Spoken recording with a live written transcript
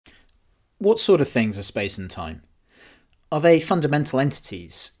What sort of things are space and time? Are they fundamental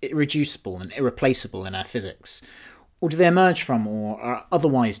entities, irreducible and irreplaceable in our physics? Or do they emerge from or are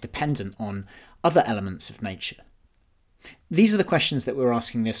otherwise dependent on other elements of nature? These are the questions that we're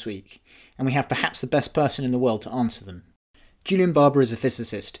asking this week, and we have perhaps the best person in the world to answer them. Julian Barbour is a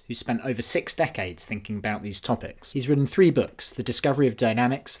physicist who spent over 6 decades thinking about these topics. He's written 3 books, The Discovery of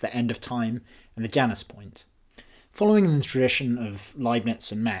Dynamics, The End of Time, and The Janus Point. Following the tradition of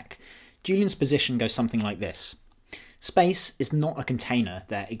Leibniz and Mach, Julian's position goes something like this. Space is not a container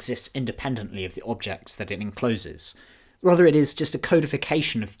that exists independently of the objects that it encloses. Rather, it is just a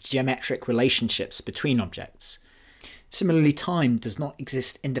codification of geometric relationships between objects. Similarly, time does not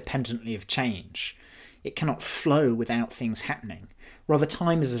exist independently of change. It cannot flow without things happening. Rather,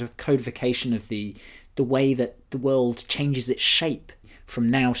 time is a codification of the way that the world changes its shape from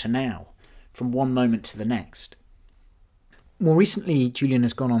now to now, from one moment to the next. More recently, Julian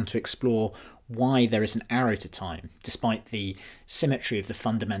has gone on to explore why there is an arrow to time, despite the symmetry of the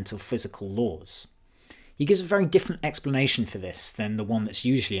fundamental physical laws. He gives a very different explanation for this than the one that's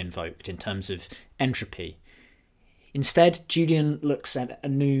usually invoked in terms of entropy. Instead, Julian looks at a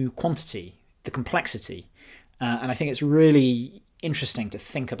new quantity, the complexity, and I think it's really interesting to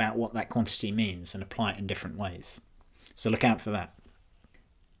think about what that quantity means and apply it in different ways. So look out for that.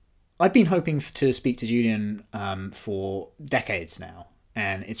 I've been hoping to speak to Julian for decades now,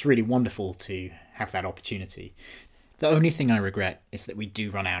 and it's really wonderful to have that opportunity. The only thing I regret is that we do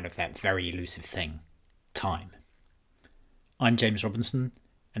run out of that very elusive thing, time. I'm James Robinson,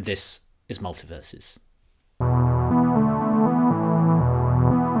 and this is Multiverses.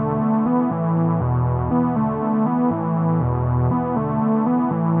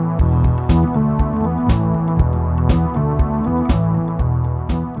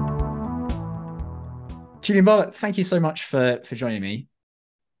 Julian Barbour, thank you so much for joining me.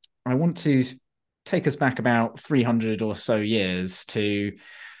 I want to take us back about 300 or so years to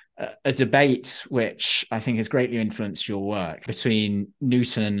a debate which I think has greatly influenced your work between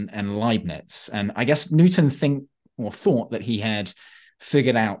Newton and Leibniz. And I guess Newton thought that he had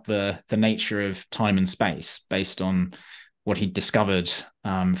figured out the nature of time and space based on what he'd discovered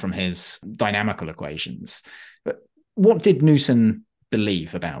from his dynamical equations. But what did Newton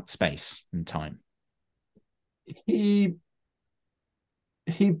believe about space and time? He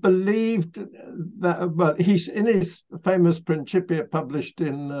believed that, but he's in his famous Principia published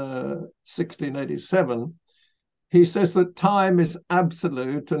in 1687, he says that time is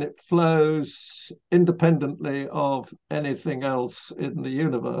absolute and it flows independently of anything else in the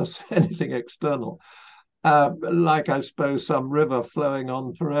universe, anything external, like I suppose some river flowing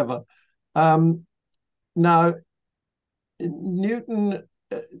on forever. Now, Newton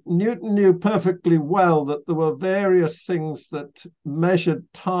knew perfectly well that there were various things that measured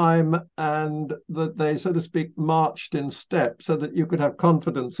time and that they, so to speak, marched in step so that you could have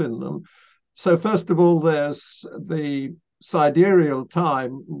confidence in them. So first of all, there's the sidereal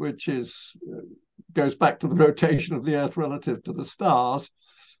time, which goes back to the rotation of the Earth relative to the stars.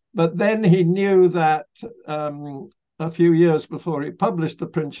 But then he knew that a few years before he published the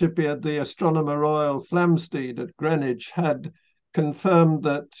Principia, the Astronomer Royal Flamsteed at Greenwich had confirmed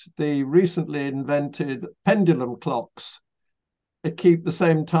that the recently invented pendulum clocks keep the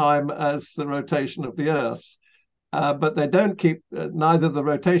same time as the rotation of the Earth. But they don't keep, neither the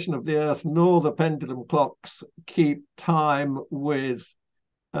rotation of the Earth nor the pendulum clocks keep time with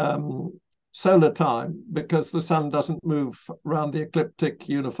solar time because the sun doesn't move around the ecliptic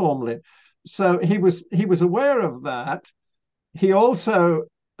uniformly. So he was aware of that. He also,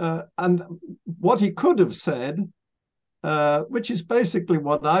 and what he could have said, which is basically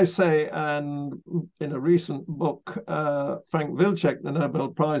what I say, and in a recent book, Frank Wilczek, the Nobel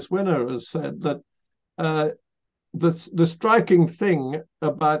Prize winner, has said that the striking thing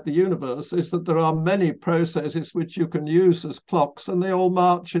about the universe is that there are many processes which you can use as clocks, and they all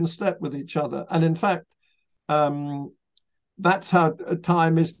march in step with each other. And in fact, that's how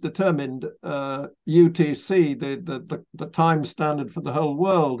time is determined. UTC, the time standard for the whole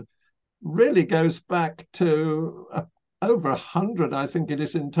world, really goes back to over 100, I think it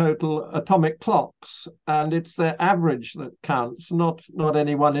is in total, atomic clocks, and it's their average that counts, not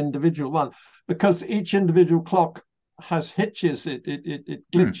any one individual one, because each individual clock has hitches, it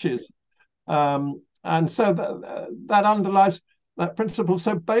glitches, and so that underlies that principle.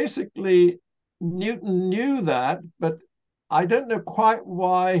 So basically, Newton knew that, but I don't know quite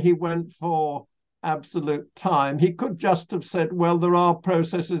why he went for absolute time. He could just have said, well, there are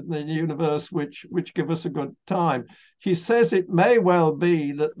processes in the universe which give us a good time. He says it may well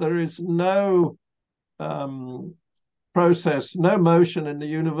be that there is no process, no motion in the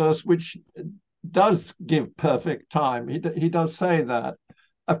universe, which does give perfect time. He does say that.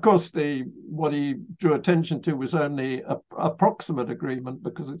 Of course, what he drew attention to was only a approximate agreement,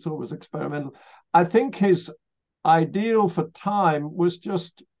 because it's always experimental. I think his ideal for time was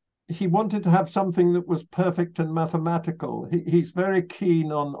just, he wanted to have something that was perfect and mathematical. He's very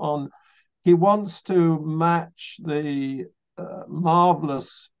keen on he wants to match the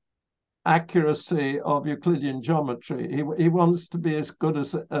marvelous accuracy of Euclidean geometry. He wants to be as good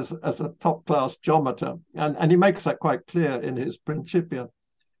as a top-class geometer, and he makes that quite clear in his Principia.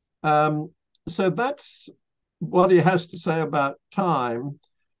 So that's what he has to say about time.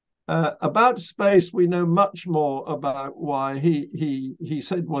 About space, we know much more about why he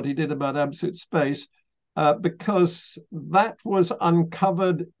said what he did about absolute space, because that was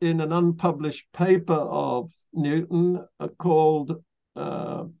uncovered in an unpublished paper of Newton called,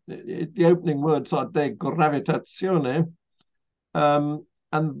 the opening words are de gravitatione, and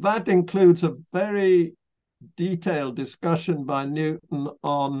that includes a very detailed discussion by Newton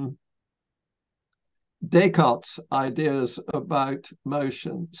on Descartes' ideas about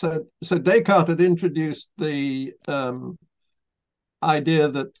motion. So Descartes had introduced the idea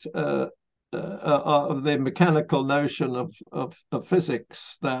that of the mechanical notion of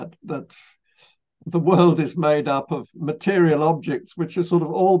physics, that the world is made up of material objects which are sort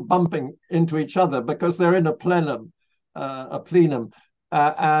of all bumping into each other because they're in a plenum.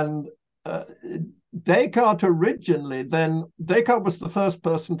 Descartes originally, Descartes was the first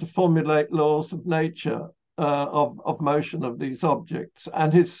person to formulate laws of nature, of motion of these objects.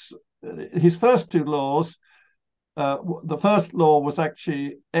 And his first two laws, the first law was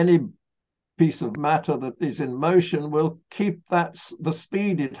actually any piece of matter that is in motion will keep the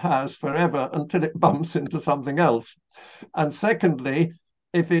speed it has forever until it bumps into something else. And secondly,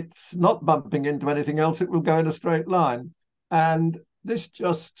 if it's not bumping into anything else, it will go in a straight line. And this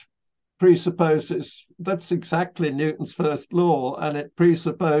just presupposes, that's exactly Newton's first law, and it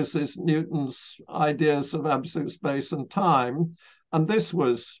presupposes Newton's ideas of absolute space and time. And this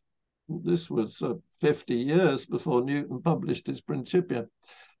was 50 years before Newton published his Principia.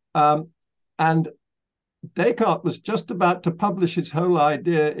 And Descartes was just about to publish his whole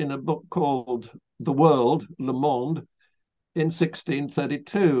idea in a book called The World, Le Monde, in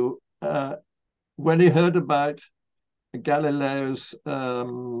 1632, when he heard about Galileo's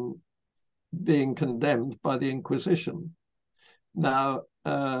being condemned by the Inquisition. Now,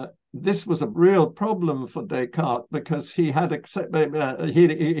 this was a real problem for Descartes, because he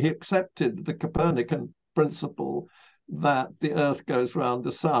accepted the Copernican principle that the Earth goes round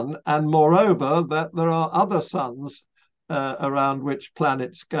the sun, and moreover, that there are other suns around which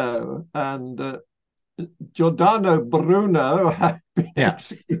planets go. And Giordano Bruno had been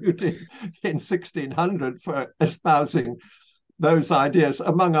executed in 1600 for espousing those ideas,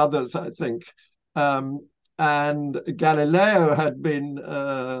 among others, I think. And Galileo had been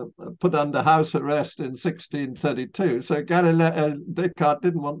put under house arrest in 1632. So Descartes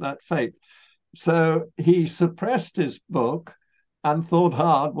didn't want that fate. So he suppressed his book and thought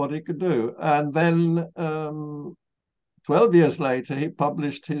hard what he could do. And then 12 years later, he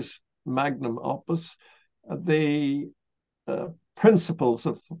published his magnum opus, the Principles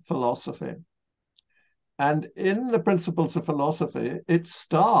of Philosophy. And in the Principles of Philosophy, it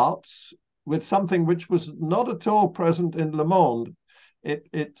starts with something which was not at all present in Le Monde.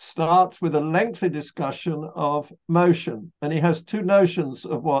 It starts with a lengthy discussion of motion. And he has two notions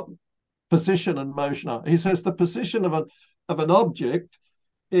of what position and motion are. He says the position of an object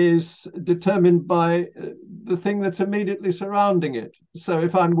is determined by the thing that's immediately surrounding it. So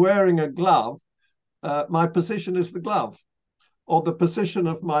if I'm wearing a glove, my position is the glove, or the position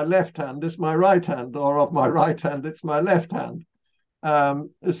of my left hand is my right hand, or of my right hand it's my left hand.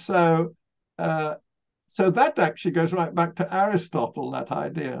 So that actually goes right back to Aristotle, that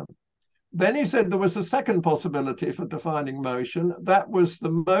idea. Then he said there was a second possibility for defining motion. That was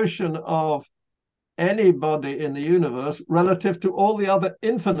the motion of any body in the universe relative to all the other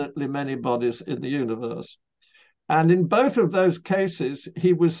infinitely many bodies in the universe. And in both of those cases,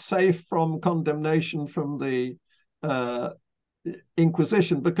 he was safe from condemnation from the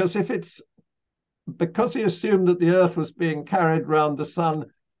Inquisition, because because he assumed that the Earth was being carried around the sun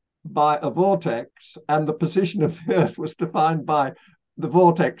by a vortex, and the position of the Earth was defined by the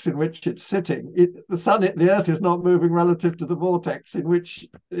vortex in which it's sitting. The Earth is not moving relative to the vortex in which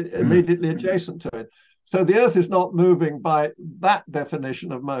immediately adjacent to it. So the Earth is not moving by that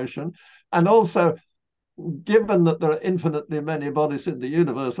definition of motion. And also, given that there are infinitely many bodies in the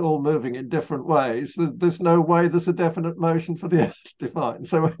universe all moving in different ways, there's no way there's a definite motion for the Earth defined.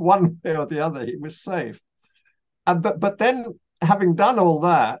 So one way or the other, he was safe. but then, having done all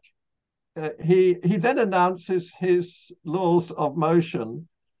that, he then announces his laws of motion,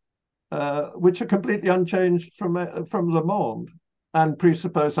 which are completely unchanged from Le Monde and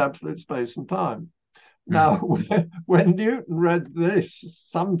presuppose absolute space and time. Now, when Newton read this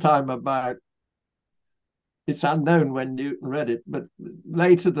sometime about, it's unknown when Newton read it, but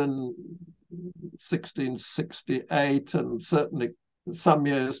later than 1668, and certainly some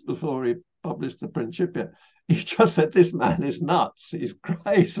years before he published the Principia, he just said, this man is nuts. He's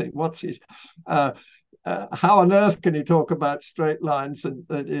crazy. What's his... how on earth can he talk about straight lines in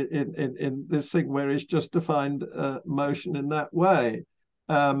this thing where he's just defined motion in that way?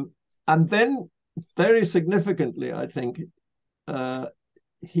 And then, very significantly, I think,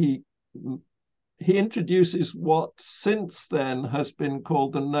 he introduces what since then has been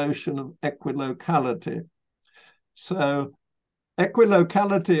called the notion of equilocality. So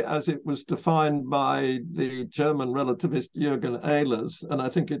equilocality, as it was defined by the German relativist Jürgen Ehlers, and I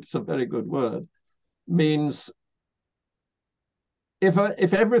think it's a very good word, means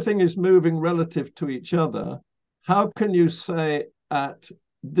if everything is moving relative to each other, how can you say at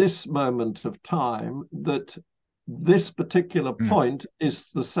this moment of time that this particular point is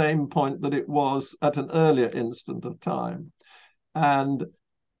the same point that it was at an earlier instant of time? And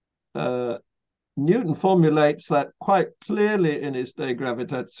Newton formulates that quite clearly in his De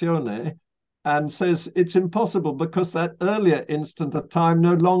Gravitatione, and says it's impossible because that earlier instant of time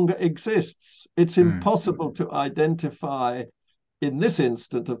no longer exists. It's impossible to identify in this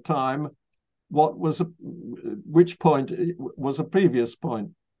instant of time which point was a previous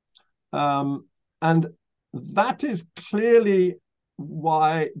point. And that is clearly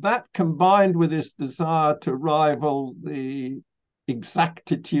why, that combined with this desire to rival the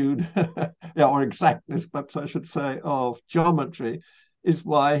exactitude or exactness, perhaps I should say, of geometry, is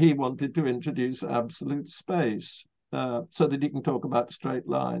why he wanted to introduce absolute space, so that he can talk about straight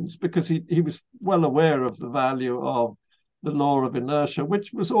lines, because he was well aware of the value of the law of inertia,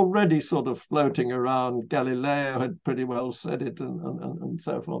 which was already sort of floating around. Galileo had pretty well said it, and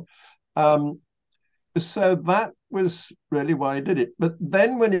so forth. So that was really why he did it. But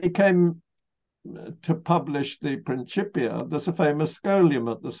then when he came to publish the Principia, there's a famous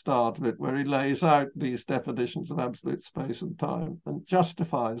scholium at the start of it where he lays out these definitions of absolute space and time and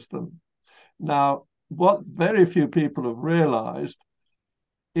justifies them. Now, what very few people have realized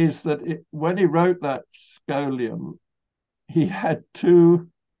is that when he wrote that scholium, he had two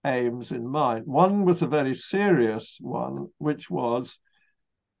aims in mind. One was a very serious one, which was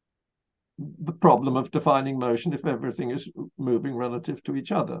the problem of defining motion if everything is moving relative to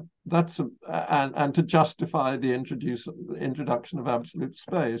each other. That's and to justify the introduction of absolute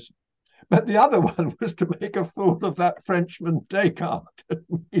space. But the other one was to make a fool of that Frenchman Descartes,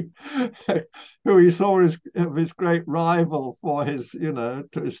 who he saw as his great rival for his,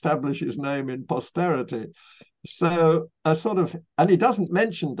 to establish his name in posterity. So a sort of, and he doesn't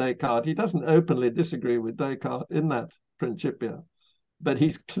mention Descartes. He doesn't openly disagree with Descartes in that Principia, but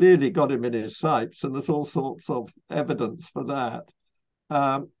he's clearly got him in his sights, and there's all sorts of evidence for that.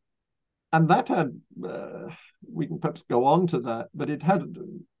 And that had, we can perhaps go on to that, but it had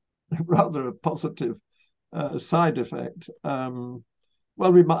rather a positive side effect. Well,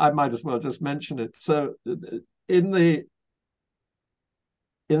 I might as well just mention it. So in the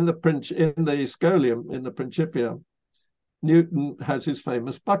scholium, in the Principia, Newton has his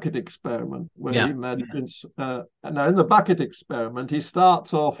famous bucket experiment where he imagines. Now, in the bucket experiment, he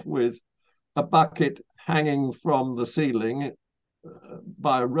starts off with a bucket hanging from the ceiling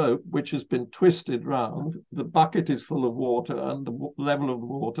by a rope, which has been twisted round. The bucket is full of water, and the level of the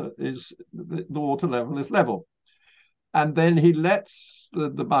water is the water level is level. And then he lets the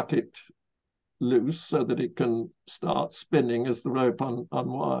bucket loose so that it can start spinning as the rope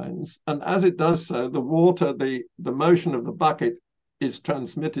unwinds. And as it does so, the water, the motion of the bucket is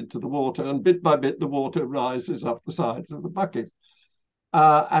transmitted to the water, and bit by bit, the water rises up the sides of the bucket.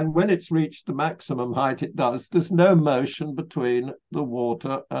 And when it's reached the maximum height it does, there's no motion between the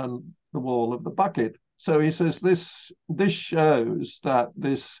water and the wall of the bucket. So he says this shows that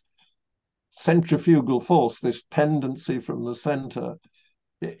this centrifugal force, this tendency from the center,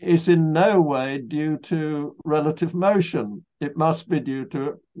 is in no way due to relative motion. It must be due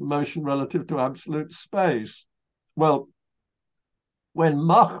to motion relative to absolute space. Well, when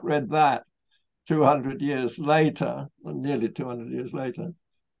Mach read that 200 years later, or nearly 200 years later,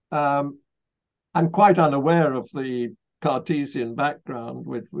 and quite unaware of the Cartesian background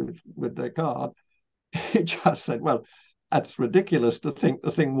with Descartes, he just said, well, that's ridiculous to think the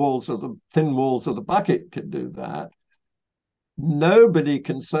thin walls of the bucket can do that. nobody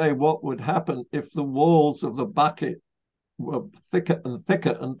can say what would happen if the walls of the bucket were thicker and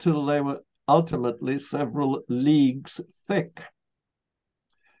thicker until they were ultimately several leagues thick.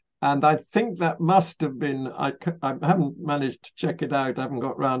 And I think that must have been, I haven't managed to check it out. I haven't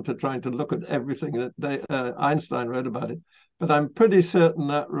got around to trying to look at everything that Einstein wrote about it. But I'm pretty certain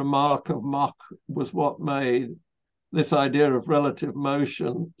that remark of Mach was what made this idea of relative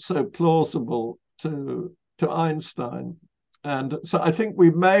motion so plausible to Einstein. And so I think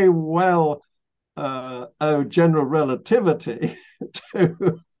we may well owe general relativity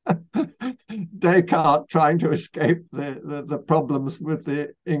to Descartes trying to escape the problems with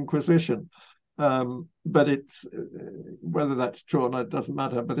the Inquisition. But it's whether that's true or not, it doesn't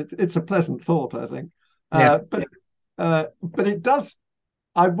matter. But it's a pleasant thought, I think. But it does,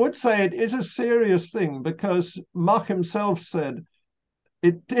 I would say it is a serious thing, because Mach himself said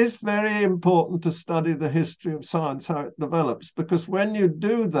it is very important to study the history of science, how it develops, because when you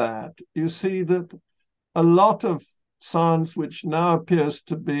do that, you see that a lot of science which now appears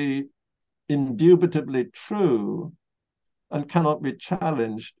to be indubitably true and cannot be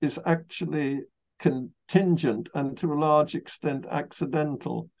challenged is actually contingent and to a large extent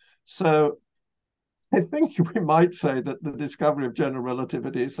accidental. So I think we might say that the discovery of general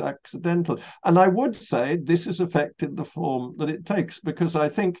relativity is accidental. And I would say this has affected the form that it takes, because I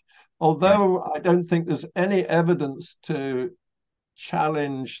think, although I don't think there's any evidence to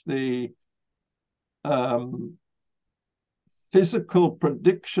challenge the physical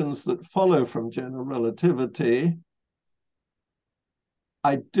predictions that follow from general relativity,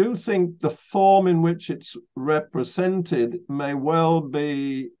 I do think the form in which it's represented may well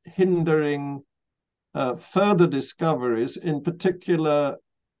be hindering further discoveries, in particular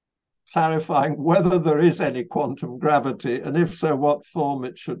clarifying whether there is any quantum gravity, and if so, what form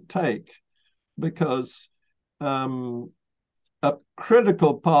it should take. Because a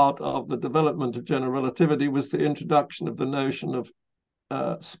critical part of the development of general relativity was the introduction of the notion of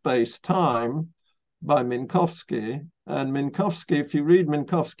space-time by Minkowski. And Minkowski, if you read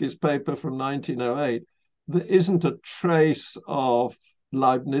Minkowski's paper from 1908, there isn't a trace of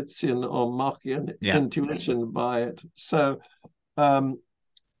Leibnizian or Machian intuition by it. So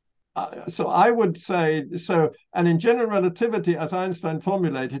I would say, and in general relativity, as Einstein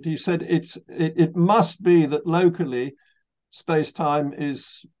formulated, he said it must be that locally space-time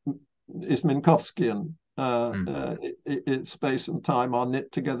is Minkowskian. Space and time are knit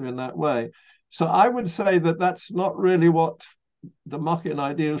together in that way. So I would say that that's not really what the Machian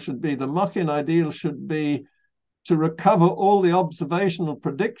ideal should be. The Machian ideal should be to recover all the observational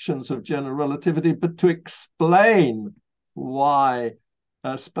predictions of general relativity, but to explain why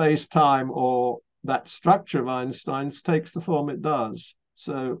space-time or that structure of Einstein's takes the form it does.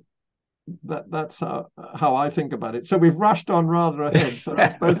 So that's how I think about it. So we've rushed on rather ahead. So I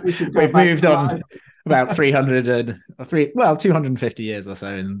suppose we should go We've moved on about 250 years or so,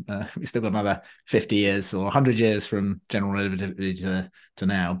 and we've still got another 50 years or 100 years from general relativity to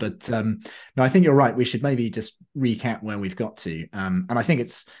now. But no, I think you're right. We should maybe just recap where we've got to. And I think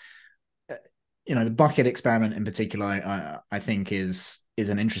it's, the bucket experiment in particular, I think is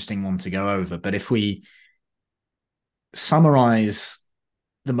an interesting one to go over. But if we summarize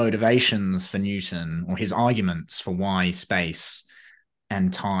the motivations for Newton, or his arguments for why space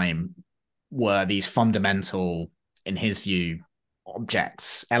and time were these fundamental, in his view,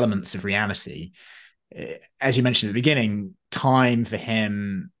 objects, elements of reality. As you mentioned at the beginning, time for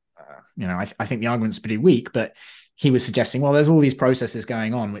him, I think the argument's pretty weak, but he was suggesting, well, there's all these processes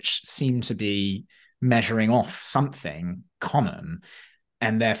going on which seem to be measuring off something common,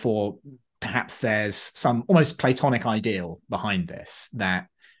 and therefore perhaps there's some almost Platonic ideal behind this that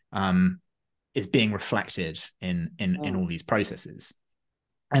is being reflected in all these processes.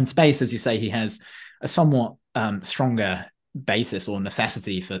 And space, as you say, he has a somewhat stronger basis or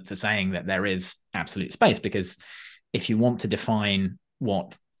necessity for saying that there is absolute space, because if you want to define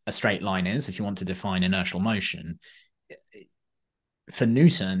what a straight line is, if you want to define inertial motion, for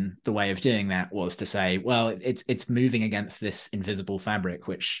Newton, the way of doing that was to say, well, it's moving against this invisible fabric,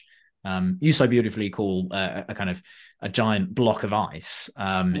 which you so beautifully call a kind of a giant block of ice.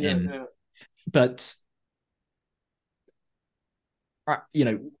 But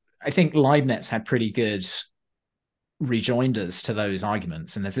I think Leibniz had pretty good rejoinders to those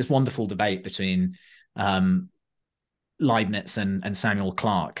arguments, and there's this wonderful debate between Leibniz and Samuel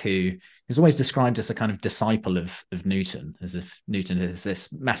Clarke, who is always described as a kind of disciple of Newton, as if Newton is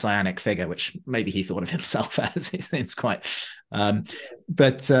this messianic figure, which maybe he thought of himself as. It seems quite,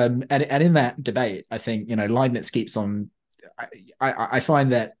 but in that debate, I think Leibniz keeps on. I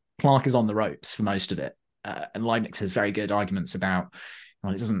find that Clarke is on the ropes for most of it, and Leibniz has very good arguments about,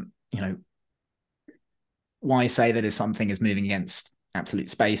 well, it doesn't, why say that if something is moving against absolute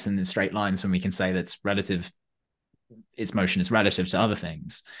space and in straight lines when we can say that's relative, its motion is relative to other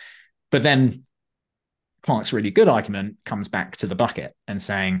things. But then Clarke's really good argument comes back to the bucket and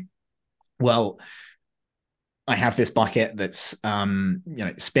saying, well, I have this bucket that's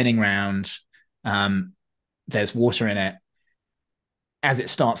spinning round. There's water in it. As it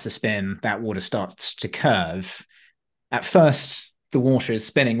starts to spin, that water starts to curve. At first, the water is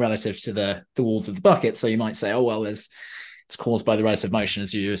spinning relative to the walls of the bucket. So you might say, oh, well, it's caused by the relative motion,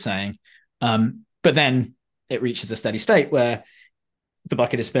 as you were saying. But then it reaches a steady state where the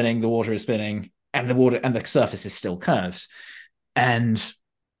bucket is spinning, the water is spinning, and the surface is still curved. And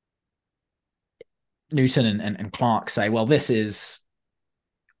Newton and Clarke say, well, this is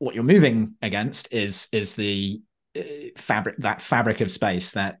what you're moving against is the fabric of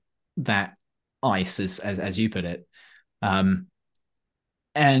space, that ice, as you put it.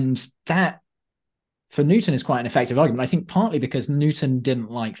 And that, for Newton, is quite an effective argument. I think partly because Newton didn't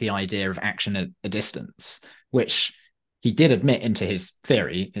like the idea of action at a distance, which he did admit into his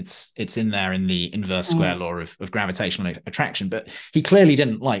theory. It's in there in the inverse square law of gravitational attraction, but he clearly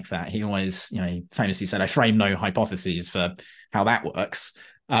didn't like that. He always, he famously said, I frame no hypotheses for how that works.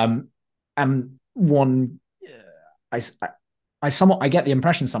 And one, I get the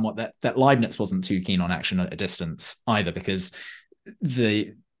impression somewhat that Leibniz wasn't too keen on action at a distance either, because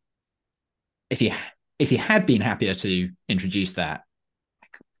if he had been happier to introduce that,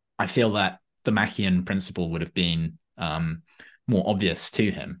 I feel that the Machian principle would have been more obvious to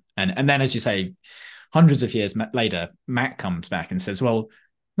him. And then, as you say, hundreds of years later, Mach comes back and says, well,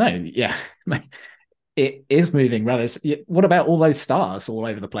 no, yeah, it is moving relative. What about all those stars all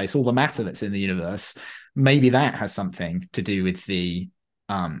over the place, all the matter that's in the universe? Maybe that has something to do with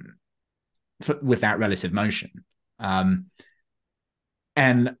with that relative motion. And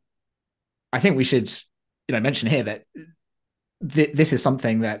I think we should, mention here that this is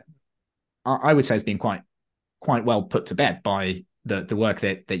something that I would say has been quite well put to bed by the work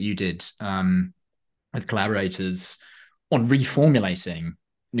that you did with collaborators on reformulating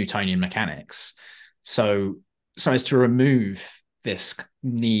Newtonian mechanics, so as to remove this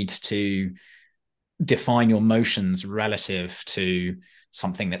need to define your motions relative to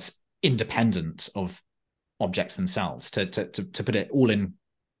something that's independent of objects themselves, to put it all in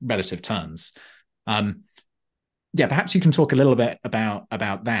relative terms. Perhaps you can talk a little bit about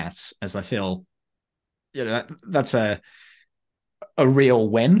that, as I feel that's a real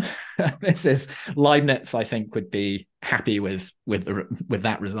win. This is Leibniz, I think, would be happy with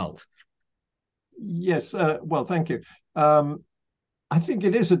that result. Yes, well, thank you. I think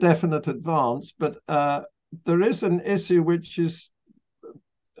it is a definite advance, but there is an issue which is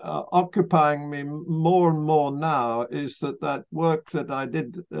occupying me more and more now, is that work that I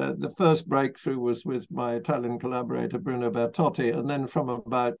did, the first breakthrough was with my Italian collaborator, Bruno Bertotti, and then from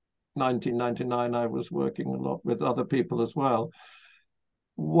about 1999, I was working a lot with other people as well,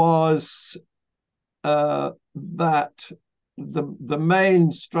 was that the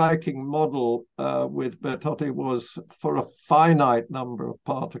main striking model with Bertotti was for a finite number of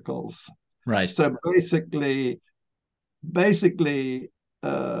particles. Right. So basically,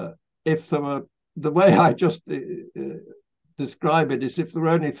 if there were, the way I just describe it is, if there were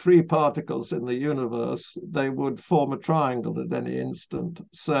only 3 particles in the universe, they would form a triangle at any instant.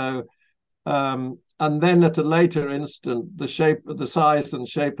 So, and then at a later instant, the size and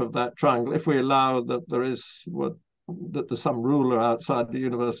shape of that triangle, if we allow that there's some ruler outside the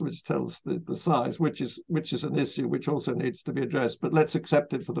universe which tells the size, which is an issue which also needs to be addressed, but let's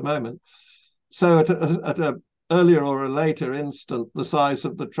accept it for the moment. So at a earlier or a later instant, the size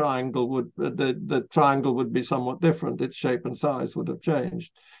of the triangle the triangle would be somewhat different. Its shape and size would have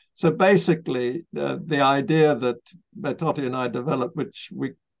changed. So basically, the idea that Bertotti and I developed,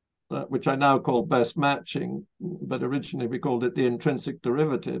 which I now call best matching, but originally we called it the intrinsic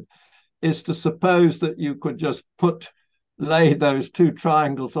derivative, is to suppose that you could just lay those 2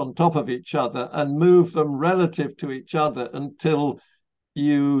 triangles on top of each other and move them relative to each other until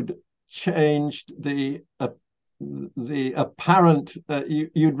you'd changed the apparent,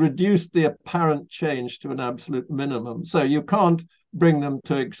 you'd reduce the apparent change to an absolute minimum. So you can't bring them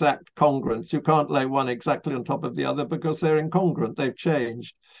to exact congruence. You can't lay one exactly on top of the other because they're incongruent, they've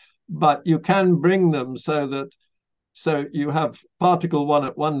changed. But you can bring them so you have particle 1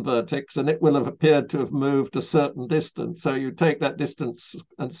 at one vertex, and it will have appeared to have moved a certain distance. So you take that distance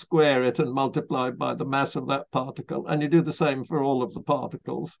and square it and multiply by the mass of that particle. And you do the same for all of the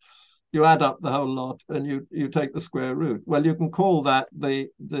particles. you add up the whole lot and you take the square root. Well, you can call that the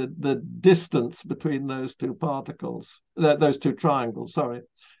distance between those two particles, those two triangles, sorry.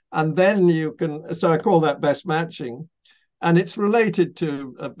 And then you can, so I call that best matching. And it's related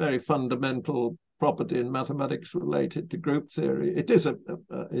to a very fundamental property in mathematics related to group theory. It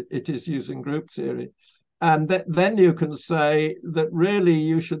is using group theory. And then you can say that really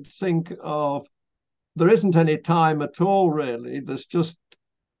you should think of, there isn't any time at all, really. There's just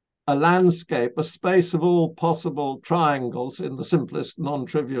a landscape, a space of all possible triangles in the simplest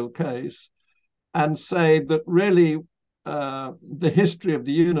non-trivial case, and say that really the history of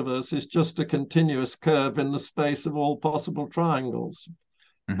the universe is just a continuous curve in the space of all possible triangles.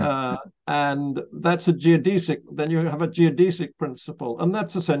 And that's a geodesic, then you have a geodesic principle. And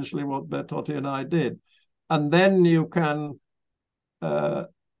that's essentially what Bertotti and I did. And then you can,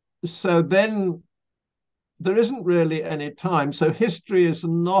 so then there isn't really any time. So history is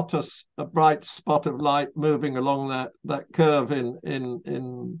not a bright spot of light moving along that curve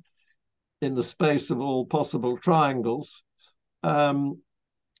in the space of all possible triangles.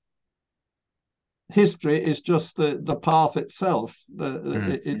 History is just the path itself.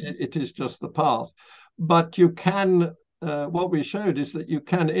 It is just the path. But you can, what we showed is that you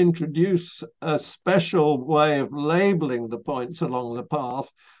can introduce a special way of labeling the points along the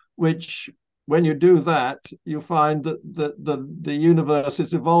path, which when you do that, you find that the universe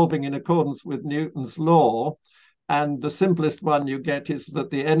is evolving in accordance with Newton's law. And the simplest one you get is that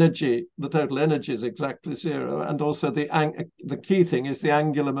the total energy is exactly zero. And also the key thing is the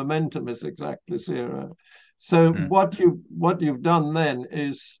angular momentum is exactly zero. So what you've done then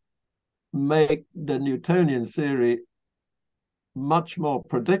is make the Newtonian theory much more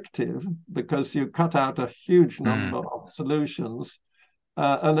predictive, because you cut out a huge number of solutions.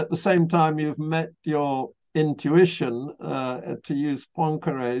 And at the same time, you've met your intuition, to use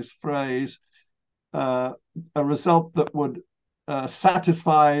Poincaré's phrase, a result that would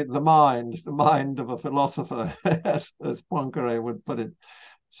satisfy the mind of a philosopher, as Poincaré would put it.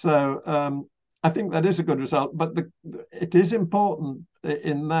 So I think that is a good result, but it is important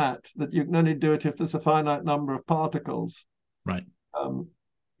in that you can only do it if there's a finite number of particles. Right.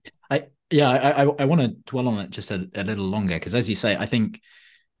 I want to dwell on it just a little longer, because as you say, I think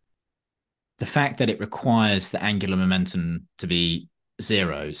the fact that it requires the angular momentum to be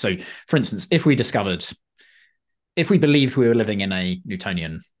zero. So for instance, if we believed we were living in a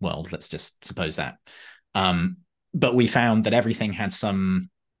Newtonian world, let's just suppose that, but we found that everything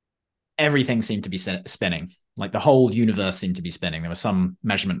seemed to be spinning, like the whole universe seemed to be spinning. There was some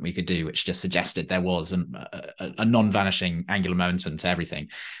measurement we could do which just suggested there was a non-vanishing angular momentum to everything.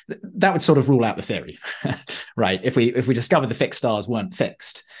 That would sort of rule out the theory, right? If we discovered the fixed stars weren't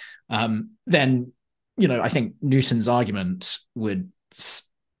fixed, then I think Newton's argument would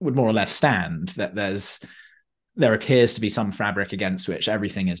more or less stand, that there appears to be some fabric against which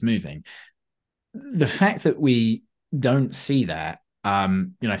everything is moving. The fact that we don't see that,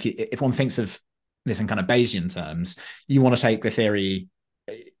 if one thinks of this in kind of Bayesian terms, you want to take the theory,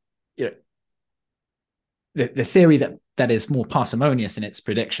 the theory that is more parsimonious in its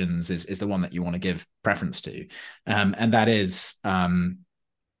predictions is the one that you want to give preference to, and that is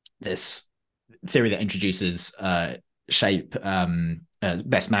this theory that introduces shape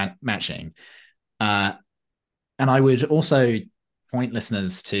best matching, and I would also point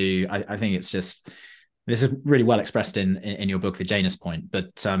listeners to, I think it's just, this is really well expressed in your book, The Janus Point,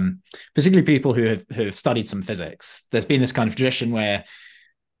 but particularly people who have studied some physics, there's been this kind of tradition where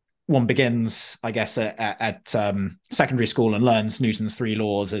one begins, I guess, at secondary school and learns Newton's three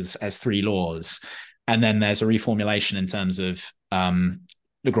laws as three laws, and then there's a reformulation in terms of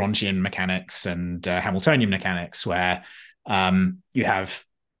Lagrangian mechanics and Hamiltonian mechanics, where you have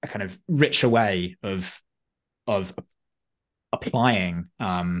a kind of richer way of applying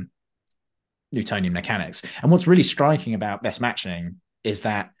Newtonian mechanics. And what's really striking about best matching is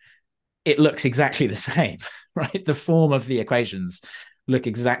that it looks exactly the same, right? The form of the equations look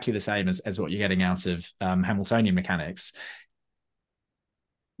exactly the same as what you're getting out of Hamiltonian mechanics,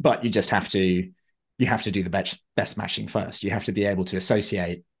 but you just have to do the best matching first. You have to be able to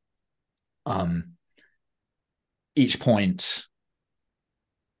associate each point,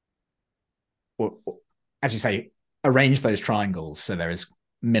 or as you say, arrange those triangles so there is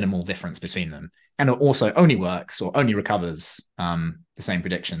minimal difference between them, and it also only works or only recovers the same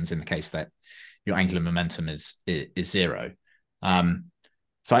predictions in the case that your angular momentum is zero.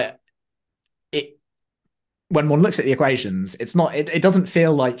 So when one looks at the equations, it doesn't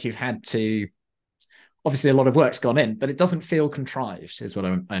feel like you've had to, obviously a lot of work's gone in, but it doesn't feel contrived, is what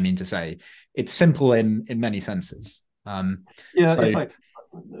I mean to say. It's simple in many senses. In fact,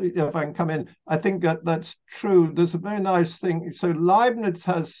 if I can come in, I think that's true. There's a very nice thing. So Leibniz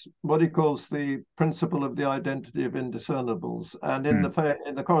has what he calls the principle of the identity of indiscernibles, and in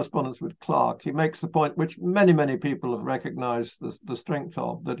the correspondence with Clarke, he makes the point which many people have recognized the strength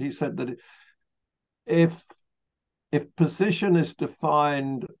of, that he said that if position is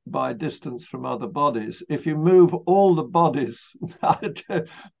defined by distance from other bodies, if you move all the bodies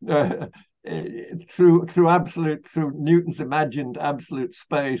through Newton's imagined absolute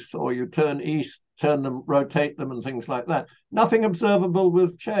space, or you turn east, turn them, rotate them, and things like that, nothing observable will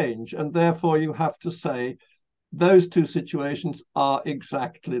change, and therefore you have to say those two situations are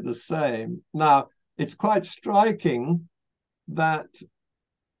exactly the same. Now, it's quite striking that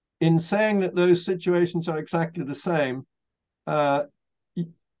in saying that those situations are exactly the same,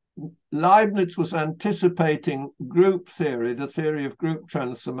 Leibniz was anticipating group theory, the theory of group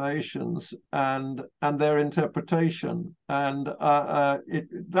transformations, and their interpretation. And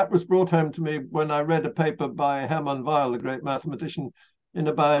that was brought home to me when I read a paper by Hermann Weyl, the great mathematician, in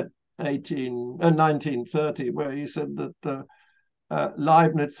about 1930, where he said that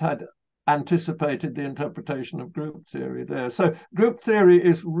Leibniz had anticipated the interpretation of group theory there. So group theory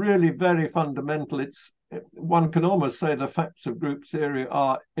is really very fundamental. One can almost say the facts of group theory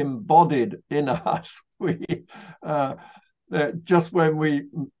are embodied in us. We just when we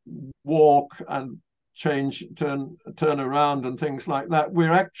walk and turn around and things like that,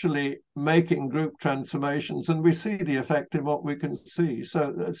 we're actually making group transformations, and we see the effect in what we can see.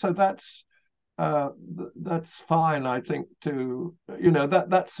 So that's fine, I think, to,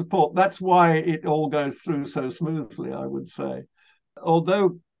 that support. That's why it all goes through so smoothly, I would say.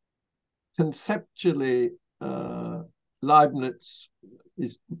 Although conceptually, Leibniz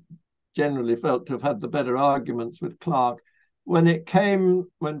is generally felt to have had the better arguments with Clarke, when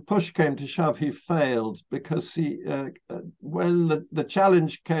push came to shove, he failed, because when the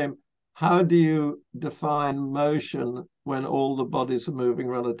challenge came, how do you define motion when all the bodies are moving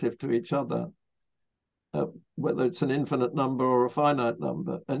relative to each other? Whether it's an infinite number or a finite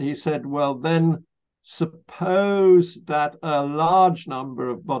number. And he said, well, then suppose that a large number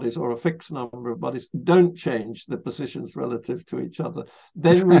of bodies, or a fixed number of bodies, don't change the positions relative to each other.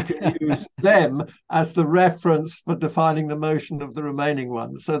 Then we can use them as the reference for defining the motion of the remaining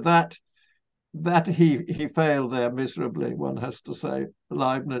ones. So that he failed there miserably, one has to say,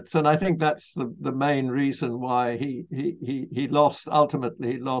 Leibniz. And I think that's the main reason why he lost,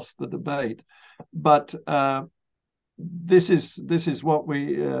 ultimately he lost the debate. But this is what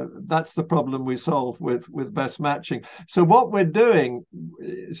that's the problem we solve with best matching. So what we're doing,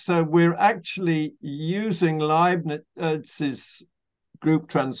 we're actually using Leibniz's group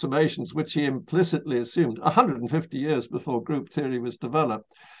transformations, which he implicitly assumed 150 years before group theory was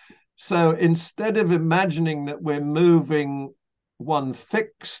developed. So instead of imagining that we're moving one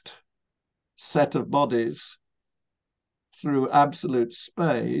fixed set of bodies through absolute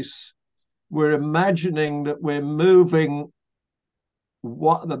space, we're imagining that we're moving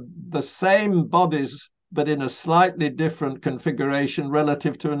the same bodies, but in a slightly different configuration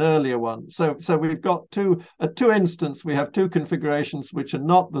relative to an earlier one. So we've got at two instances, we have two configurations which are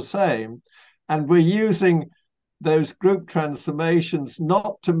not the same, and we're using those group transformations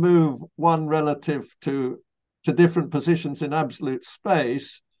not to move one relative to different positions in absolute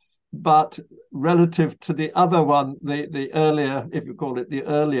space, but relative to the other one, the earlier, if you call it the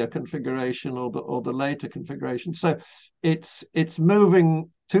earlier configuration, or the later configuration. So it's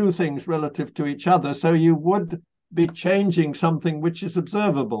moving two things relative to each other. So you would be changing something which is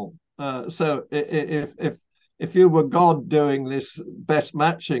observable. So if you were God doing this best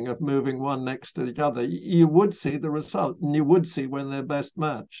matching of moving one next to each other, you would see the result, and you would see when they're best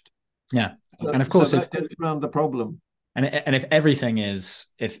matched. Yeah, and of course, that gets around the problem. And if everything is,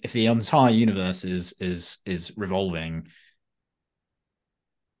 if the entire universe is revolving,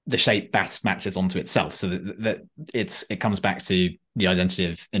 the shape best matches onto itself, so that it comes back to the identity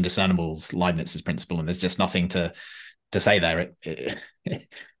of indiscernibles, Leibniz's principle, and there's just nothing to say there.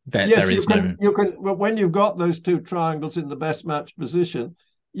 You can. When you've got those two triangles in the best match position,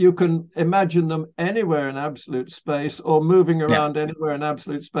 you can imagine them anywhere in absolute space, or moving around anywhere in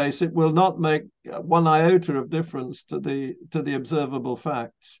absolute space. It will not make one iota of difference to the observable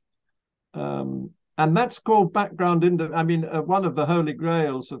facts. And that's called background. One of the holy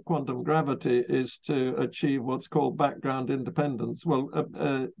grails of quantum gravity is to achieve what's called background independence. Well,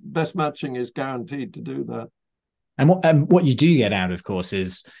 best matching is guaranteed to do that. And what you do get out, of course,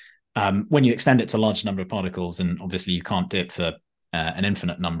 is when you extend it to a large number of particles, and obviously you can't do it for an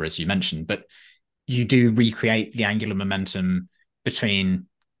infinite number, as you mentioned, but you do recreate the angular momentum between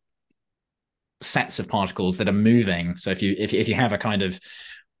sets of particles that are moving. So if you have a kind of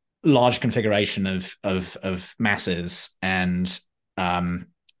large configuration of masses, and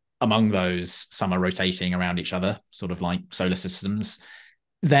among those, some are rotating around each other, sort of like solar systems.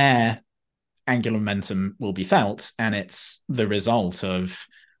 Their angular momentum will be felt, and it's the result of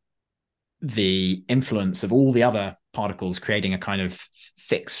the influence of all the other particles creating a kind of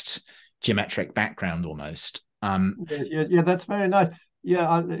fixed geometric background almost. Yeah, that's very nice.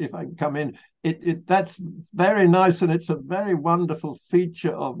 Yeah, if I can come in, that's very nice, and it's a very wonderful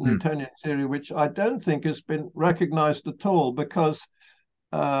feature of Newtonian theory, which I don't think has been recognized at all, because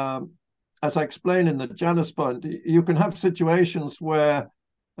as I explained in the Janus point, you can have situations where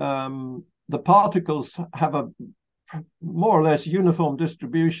the particles have a more or less uniform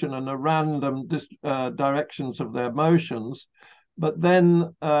distribution and a random directions of their motions. But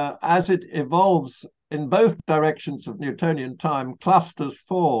then as it evolves in both directions of Newtonian time, clusters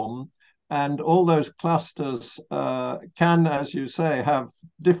form, and all those clusters can, as you say, have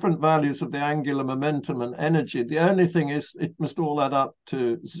different values of the angular momentum and energy. The only thing is it must all add up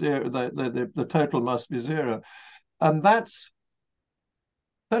to zero. The total must be zero. And that's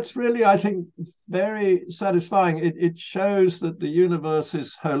really, I think, very satisfying. It shows that the universe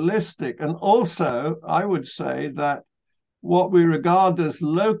is holistic. And also, I would say that what we regard as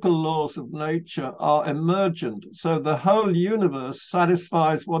local laws of nature are emergent. So the whole universe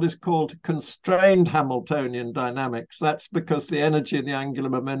satisfies what is called constrained Hamiltonian dynamics. That's because the energy and the angular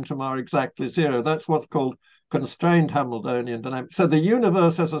momentum are exactly zero. That's what's called constrained Hamiltonian dynamics. So the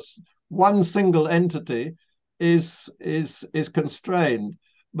universe as one single entity is constrained.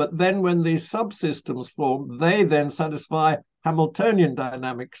 But then when these subsystems form, they then satisfy Hamiltonian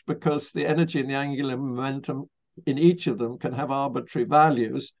dynamics, because the energy and the angular momentum in each of them can have arbitrary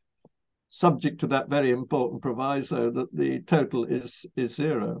values, subject to that very important proviso that the total is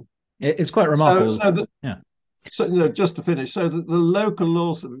zero. It's quite remarkable. So just to finish, so that the local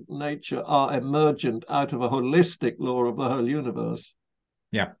laws of nature are emergent out of a holistic law of the whole universe.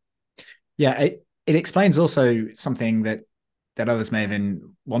 Yeah. It explains also something that others may have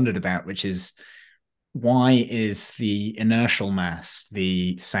wondered about, which is, why is the inertial mass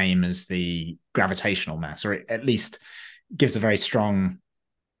the same as the gravitational mass, or at least gives a very strong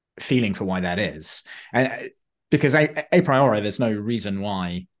feeling for why that is. Because a priori, there's no reason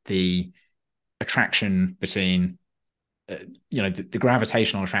why the attraction between, the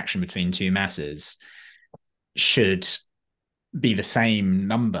gravitational attraction between two masses should be the same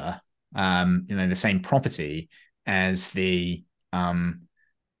number, the same property as the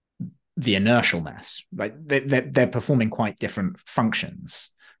inertial mass, right? They're performing quite different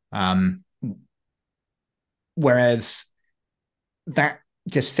functions. Whereas that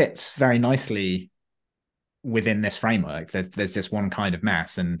just fits very nicely within this framework. There's just one kind of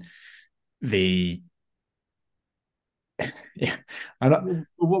mass, and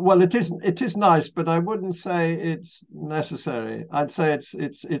well, it is nice, but I wouldn't say it's necessary. I'd say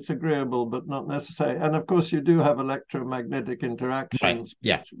it's agreeable, but not necessary. And of course, you do have electromagnetic interactions,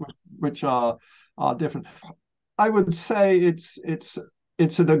 right. which are different. I would say it's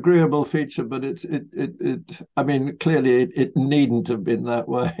an agreeable feature, but I mean, clearly it needn't have been that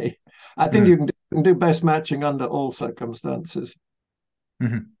way. I think you can do best matching under all circumstances.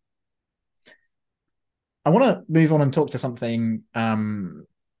 Mm-hmm. I want to move on and talk to something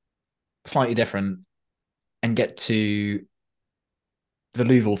slightly different and get to the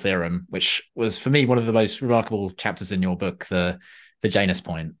Liouville theorem, which was, for me, one of the most remarkable chapters in your book, the Janus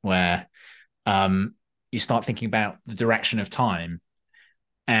point, where you start thinking about the direction of time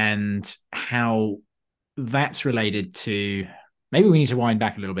and how that's related to, maybe we need to wind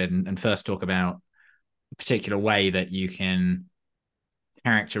back a little bit and first talk about a particular way that you can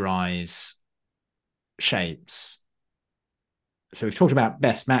characterize shapes. So we've talked about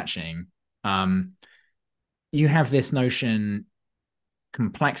best matching. You have this notion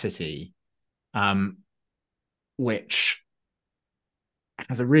complexity, which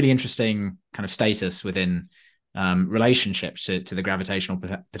has a really interesting kind of status within relationships to the gravitational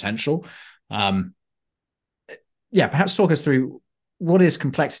potential. Perhaps talk us through, what is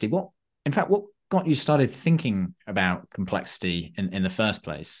complexity? What got you started thinking about complexity in the first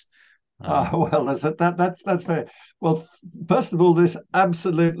place? Well, that's very well. First of all, this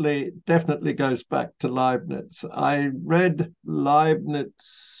absolutely, definitely goes back to Leibniz. I read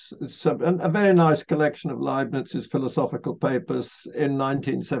Leibniz, a very nice collection of Leibniz's philosophical papers in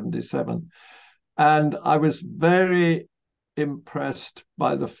 1977, and I was very impressed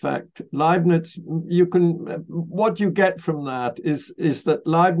by the fact Leibniz, what you get from that is that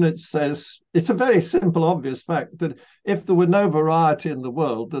Leibniz says it's a very simple, obvious fact that if there were no variety in the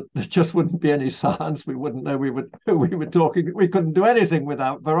world, that there just wouldn't be any science. We wouldn't know who we were talking. We couldn't do anything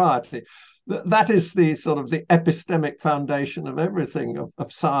without variety. That is the sort of the epistemic foundation of everything,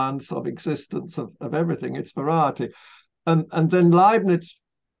 of science, of existence, of everything. It's variety. And then Leibniz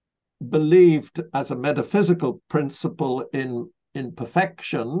believed as a metaphysical principle in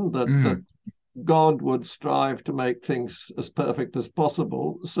perfection, that God would strive to make things as perfect as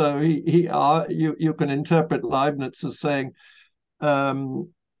possible. So you can interpret Leibniz as saying, well,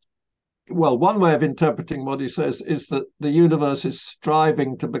 one way of interpreting what he says is that the universe is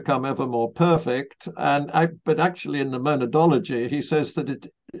striving to become ever more perfect, but actually in the monadology he says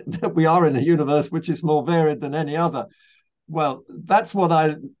that we are in a universe which is more varied than any other. Well, that's what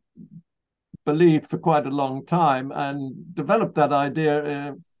I believed for quite a long time, and developed that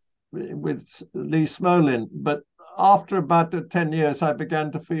idea with Lee Smolin. But after about 10 years, I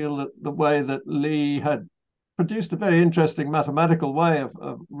began to feel that the way that Lee had produced a very interesting mathematical way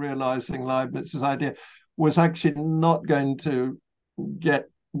of realizing Leibniz's idea was actually not going to get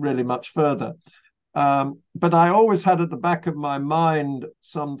really much further. But I always had at the back of my mind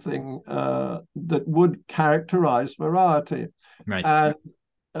something that would characterize variety. Right.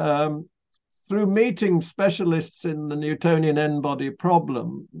 And through meeting specialists in the Newtonian n-body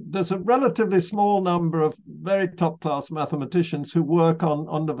problem, there's a relatively small number of very top-class mathematicians who work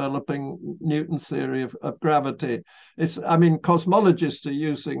on developing Newton's theory of gravity. Cosmologists are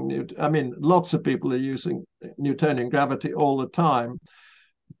using lots of people are using Newtonian gravity all the time,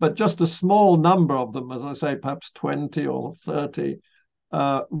 but just a small number of them, as I say, perhaps 20 or 30,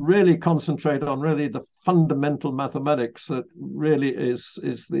 really concentrate on really the fundamental mathematics that really is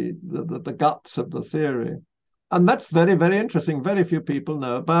the guts of the theory. And that's very, very interesting. Very few people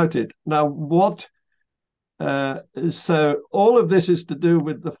know about it. Now, so all of this is to do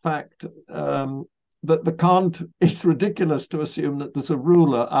with the fact that it's ridiculous to assume that there's a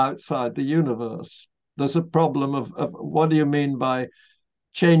ruler outside the universe. There's a problem of what do you mean by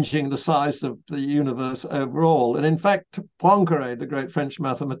changing the size of the universe overall. And in fact, Poincaré, the great French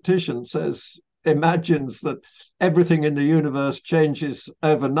mathematician, imagines that everything in the universe changes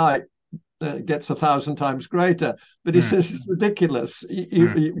overnight, gets 1,000 times greater. But he says it's ridiculous.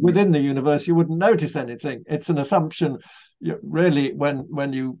 Within the universe, you wouldn't notice anything. It's an assumption. Really,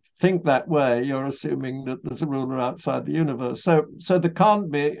 when you think that way, you're assuming that there's a ruler outside the universe. So there can't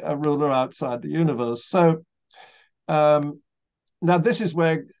be a ruler outside the universe. So now, this is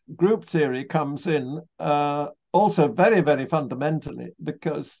where group theory comes in, also very, very fundamentally,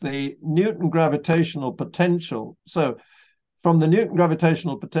 because the Newton gravitational potential, so from the Newton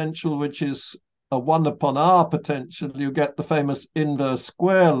gravitational potential, which is a 1 upon r potential, you get the famous inverse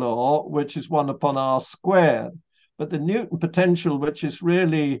square law, which is 1 upon r squared. But the Newton potential, which is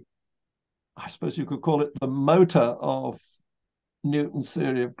really, I suppose you could call it the motor of Newton's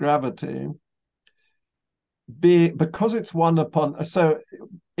theory of gravity, because it's 1 upon, so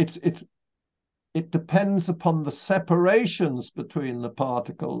it depends upon the separations between the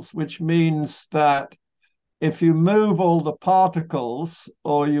particles, which means that if you move all the particles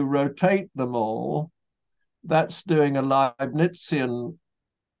or you rotate them all, that's doing a Leibnizian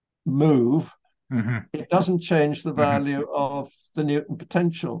move. It doesn't change the value of the Newton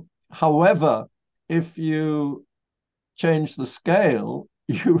potential. However, if you change the scale,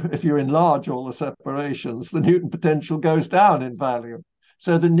 if you enlarge all the separations, the Newton potential goes down in value.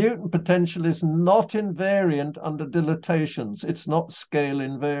 So the Newton potential is not invariant under dilatations. It's not scale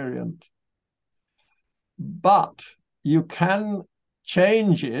invariant. But you can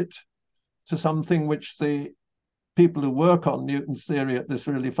change it to something which the people who work on Newton's theory at this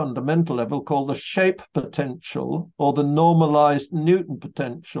really fundamental level call the shape potential, or the normalized Newton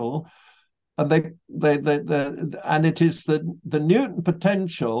potential. And and it is the Newton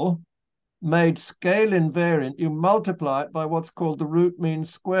potential made scale invariant. You multiply it by what's called the root mean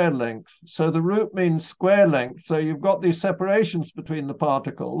square length. So the root mean square length, so you've got these separations between the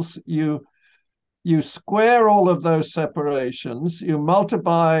particles. You square all of those separations, you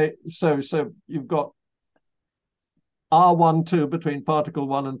multiply, so you've got R12 between particle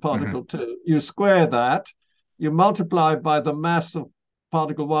 1 and particle 2. You square that, you multiply by the mass of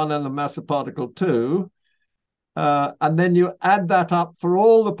particle 1 and the mass of particle 2, and then you add that up for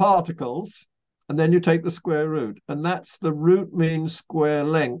all the particles, and then you take the square root, and that's the root mean square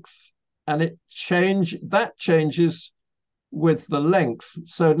length, and that changes with the length.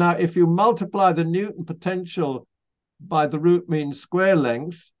 So now if you multiply the Newton potential by the root mean square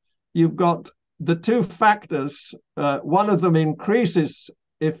length, you've got the two factors, one of them increases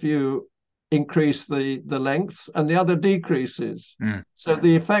if you increase the lengths, and the other decreases. So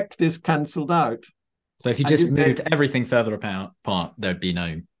the effect is cancelled out. So if you just moved everything further apart, there'd be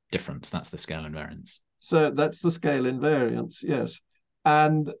no difference. That's the scale invariance. So that's the scale invariance, yes.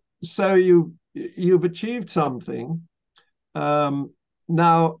 And so you've achieved something.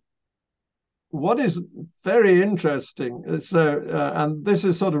 Now, what is very interesting, and this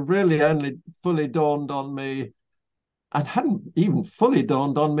is sort of really only fully dawned on me, and hadn't even fully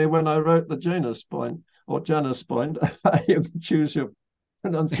dawned on me when I wrote the Janus point, or Janus point, you can choose your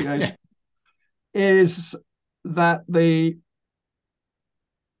pronunciation, is that the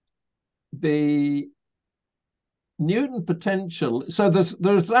Newton potential. So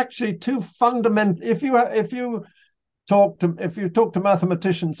there's actually two fundamental. If you talk to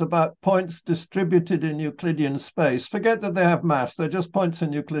mathematicians about points distributed in Euclidean space, forget that they have mass. They're just points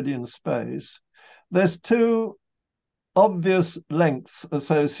in Euclidean space. There's two obvious lengths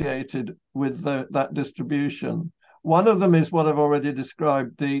associated with that distribution. One of them is what I've already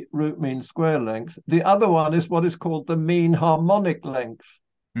described, the root mean square length. The other one is what is called the mean harmonic length.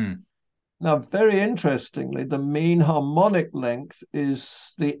 Now, very interestingly, the mean harmonic length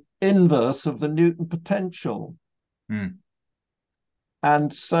is the inverse of the Newton potential.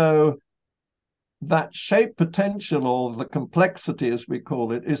 And so that shape potential, or the complexity as we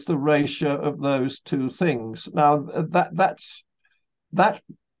call it, is the ratio of those two things. Now, that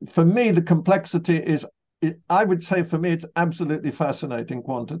for me, the complexity is, I would say for me, it's absolutely fascinating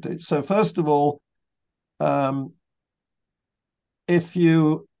quantity. So first of all,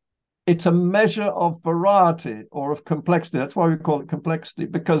 it's a measure of variety or of complexity. That's why we call it complexity,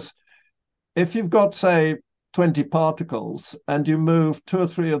 because if you've got, say, 20 particles and you move 2 or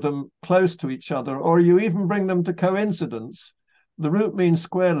 3 of them close to each other, or you even bring them to coincidence, the root mean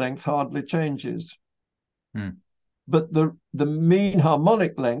square length hardly changes. But the mean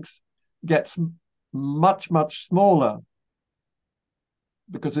harmonic length gets much, much smaller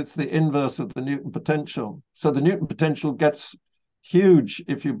because it's the inverse of the Newton potential. So the Newton potential gets huge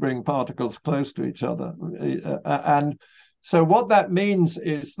if you bring particles close to each other. And so what that means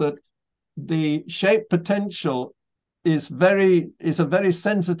is that the shape potential is a very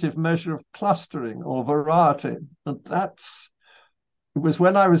sensitive measure of clustering or variety. And it was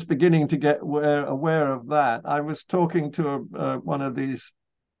when I was beginning to get aware of that. I was talking to one of these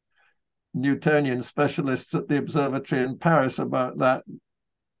Newtonian specialists at the observatory in Paris about that.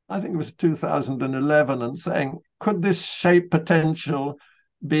 I think it was 2011, and saying, could this shape potential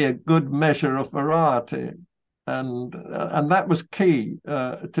be a good measure of variety? And that was key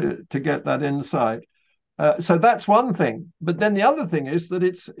to get that insight. So that's one thing. But then the other thing is that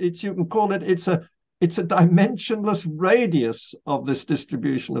it's you can call it, it's a dimensionless radius of this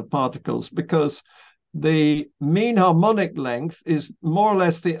distribution of particles, because the mean harmonic length is more or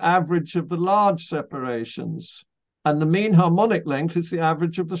less the average of the large separations, and the mean harmonic length is the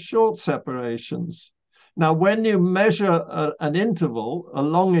average of the short separations. Now, when you measure an interval, a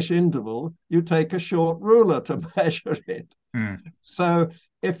longish interval, you take a short ruler to measure it. So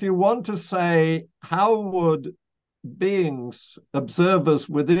if you want to say, how would beings, observers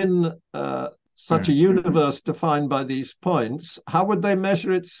within such a universe defined by these points, how would they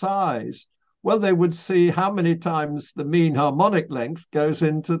measure its size? Well, they would see how many times the mean harmonic length goes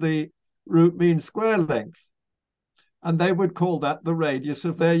into the root mean square length. And they would call that the radius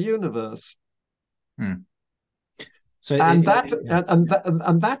of their universe. So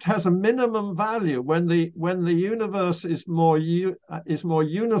that has a minimum value when the universe is more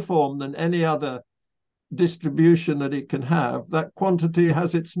uniform than any other distribution that it can have. That quantity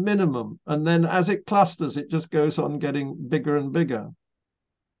has its minimum, and then as it clusters, it just goes on getting bigger and bigger.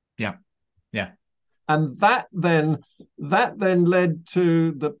 And that then led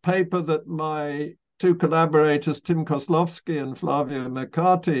to the paper that my two collaborators, Tim Kozlowski and Flavio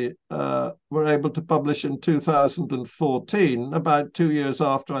Mercati, were able to publish in 2014, about 2 years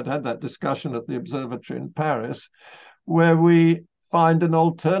after I'd had that discussion at the observatory in Paris, where we find an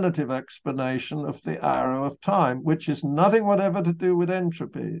alternative explanation of the arrow of time, which is nothing whatever to do with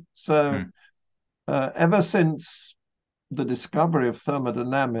entropy. So ever since the discovery of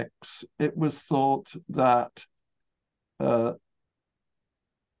thermodynamics, it was thought that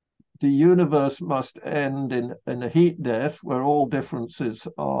the universe must end in a heat death where all differences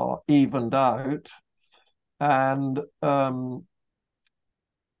are evened out, and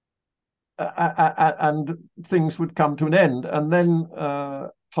things would come to an end. And then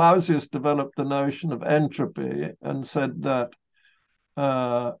Clausius developed the notion of entropy and said that,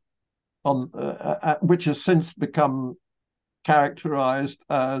 which has since become characterized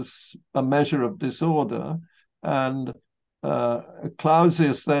as a measure of disorder. And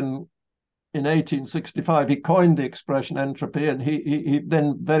Clausius then, in 1865, he coined the expression entropy, and he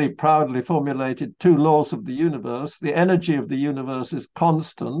then very proudly formulated two laws of the universe. The energy of the universe is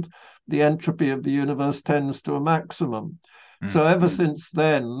constant. The entropy of the universe tends to a maximum. So ever since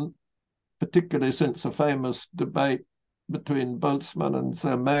then, particularly since a famous debate between Boltzmann and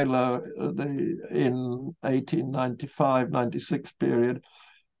Zermelo in 1895-96 period,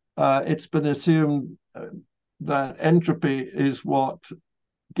 it's been assumed that entropy is what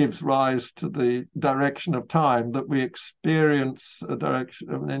gives rise to the direction of time, that we experience a direction,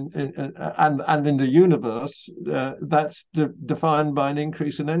 and in the universe, that's defined by an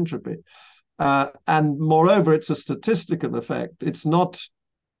increase in entropy. And moreover, it's a statistical effect. It's not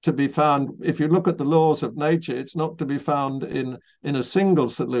to be found, if you look at the laws of nature, it's not to be found in a single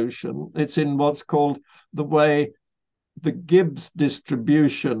solution. It's in what's called the way the Gibbs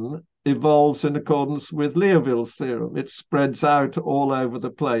distribution evolves in accordance with Liouville's theorem. It spreads out all over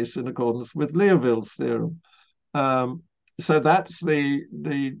the place in accordance with Liouville's theorem. So that's the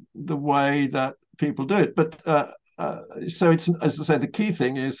way that people do it. But so it's, as I say, the key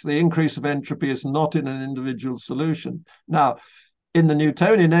thing is the increase of entropy is not in an individual solution. Now, in the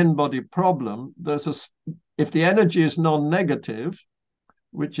Newtonian n-body problem, if the energy is non-negative,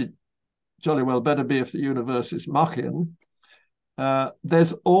 which it jolly well better be if the universe is Machian,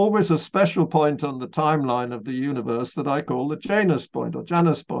 there's always a special point on the timeline of the universe that I call the Janus point or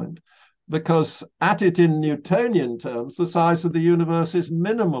Janus point, because at it in Newtonian terms, the size of the universe is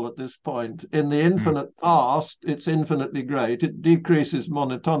minimal at this point. In the infinite past, it's infinitely great. It decreases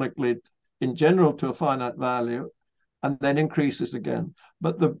monotonically in general to a finite value, and then increases again.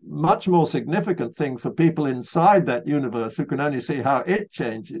 But the much more significant thing for people inside that universe who can only see how it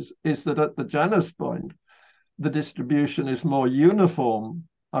changes is that at the Janus point, the distribution is more uniform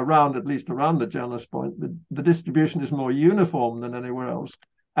at least around the Janus point. The distribution is more uniform than anywhere else.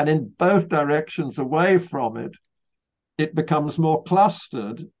 And in both directions away from it, it becomes more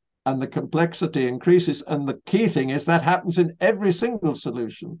clustered and the complexity increases. And the key thing is that happens in every single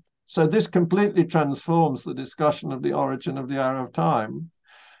solution. So this completely transforms the discussion of the origin of the arrow of time.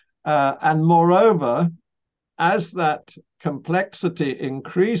 And moreover, as that complexity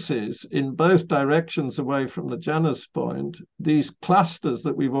increases in both directions away from the Janus point, these clusters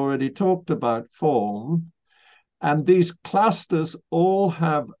that we've already talked about form. And these clusters all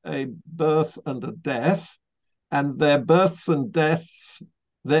have a birth and a death, and their births and deaths,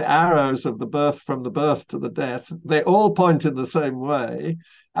 the arrows of the birth from the birth to the death, they all point in the same way,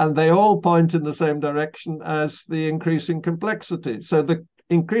 and they all point in the same direction as the increasing complexity. So the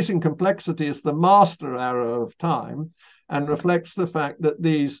increasing complexity is the master arrow of time and reflects the fact that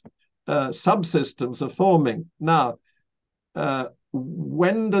these subsystems are forming. Now,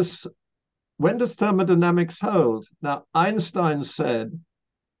 when does thermodynamics hold? Now, Einstein said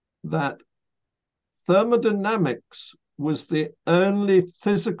that thermodynamics was the only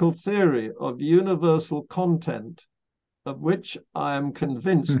physical theory of universal content of which I am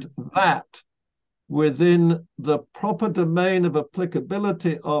convinced that within the proper domain of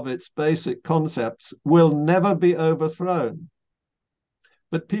applicability of its basic concepts will never be overthrown.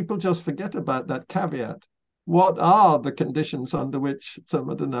 But people just forget about that caveat. What are the conditions under which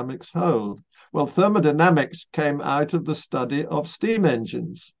thermodynamics hold? Well, thermodynamics came out of the study of steam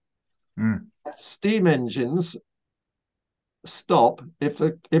engines. Steam engines stop if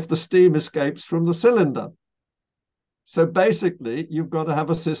the steam escapes from the cylinder. So basically, you've got to have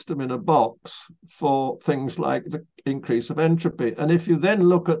a system in a box for things like the increase of entropy. And if you then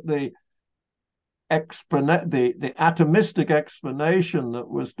look at the atomistic explanation that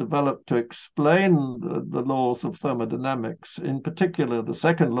was developed to explain the laws of thermodynamics, in particular the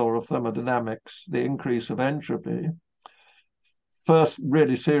second law of thermodynamics, the increase of entropy, first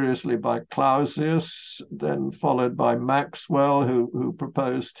really seriously by Clausius, then followed by Maxwell, who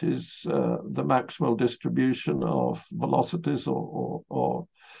proposed the Maxwell distribution of velocities or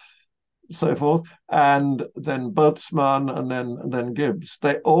so forth, and then Boltzmann, and then Gibbs.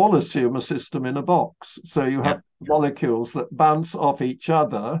 They all assume a system in a box. So you have molecules that bounce off each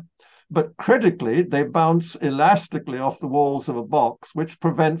other, but critically, they bounce elastically off the walls of a box, which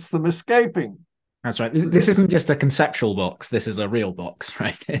prevents them escaping. That's right. This isn't just a conceptual box. This is a real box,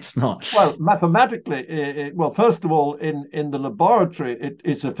 right? It's not. Well, mathematically, first of all, in the laboratory,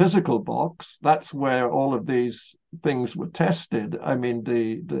 it's a physical box. That's where all of these things were tested. I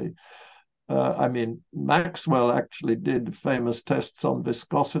mean, Maxwell actually did famous tests on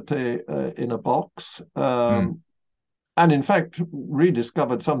viscosity in a box, and in fact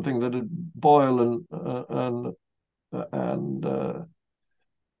rediscovered something that Boyle and and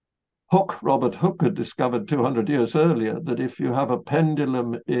Robert Hooke had discovered 200 years earlier that if you have a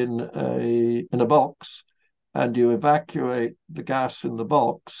pendulum in a box and you evacuate the gas in the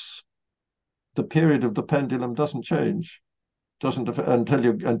box, the period of the pendulum doesn't change, until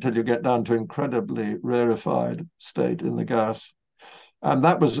you get down to incredibly rarefied state in the gas. And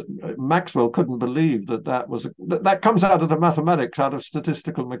that was, Maxwell couldn't believe that comes out of the mathematics, out of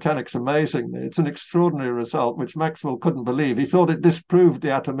statistical mechanics, amazingly. It's an extraordinary result, which Maxwell couldn't believe. He thought it disproved the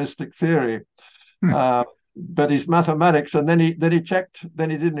atomistic theory. But his mathematics, and then he checked, then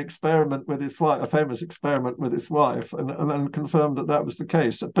he did an experiment with his wife, a famous experiment with his wife, and confirmed that was the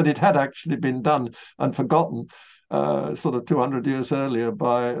case. But it had actually been done and forgotten sort of 200 years earlier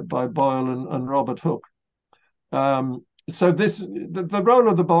by Boyle and Robert Hooke. So the role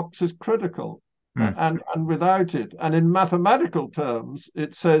of the box is critical, and without it, and in mathematical terms,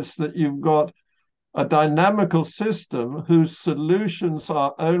 it says that you've got a dynamical system whose solutions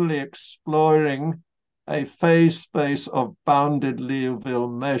are only exploring a phase space of bounded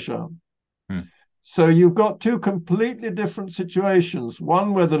Liouville measure. So you've got two completely different situations,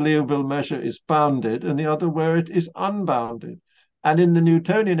 one where the Liouville measure is bounded and the other where it is unbounded. And in the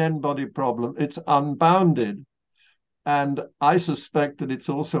Newtonian n-body problem, it's unbounded. And I suspect that it's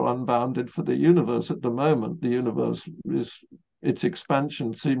also unbounded for the universe at the moment. The universe its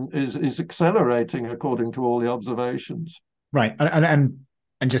expansion is accelerating according to all the observations. Right,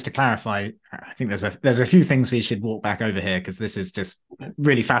 and just to clarify, I think there's a few things we should walk back over here, because this is just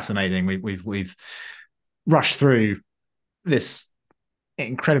really fascinating. We've rushed through this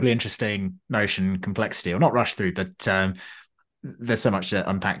incredibly interesting notion, complexity, or not rushed through, but there's so much to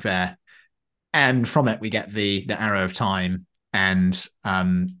unpack there. And from it, we get the arrow of time and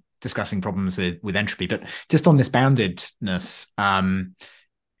discussing problems with entropy. But just on this boundedness,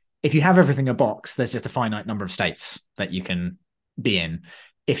 if you have everything in a box, there's just a finite number of states that you can be in.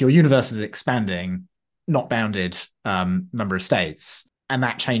 If your universe is expanding, not bounded number of states, and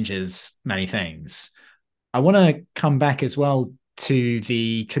that changes many things. I want to come back as well to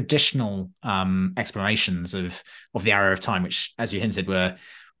the traditional explanations of the arrow of time, which, as you hinted, were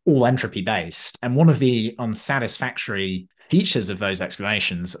all entropy based. And one of the unsatisfactory features of those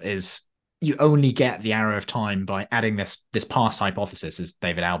explanations is you only get the arrow of time by adding this past hypothesis, as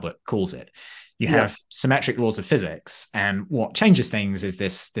David Albert calls it. You have symmetric laws of physics, and what changes things is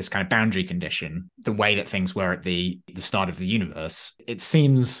this kind of boundary condition, the way that things were at the start of the universe. It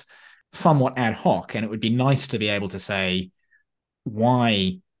seems somewhat ad hoc, and it would be nice to be able to say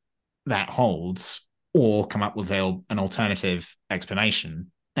why that holds, or come up with an alternative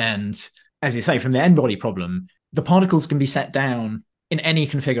explanation. And as you say, from the n-body problem, the particles can be set down in any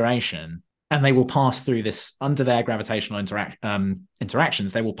configuration, and they will pass through this, under their gravitational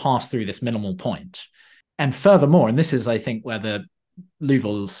interactions, they will pass through this minimal point. And furthermore, and this is, I think, where the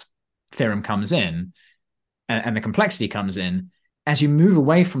Leuville's theorem comes in, and the complexity comes in, as you move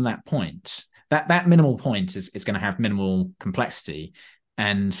away from that point, that minimal point is going to have minimal complexity.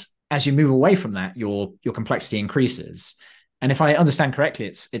 And as you move away from that, your complexity increases. And if I understand correctly,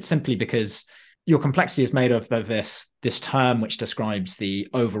 it's simply because your complexity is made of this term which describes the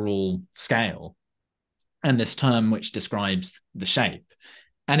overall scale, and this term which describes the shape.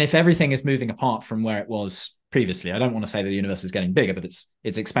 And if everything is moving apart from where it was previously, I don't want to say the universe is getting bigger, but it's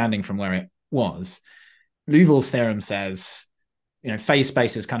expanding from where it was. Leuville's theorem says, phase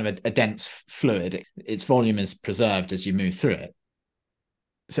space is kind of a dense fluid. Its volume is preserved as you move through it.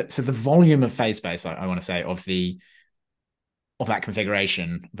 So the volume of phase space, I want to say, of that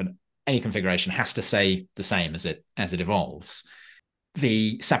configuration, but any configuration, has to stay the same as it evolves.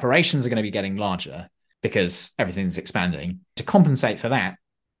 The separations are going to be getting larger because everything's expanding. To compensate for that,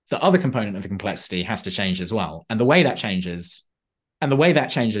 the other component of the complexity has to change as well. And the way that changes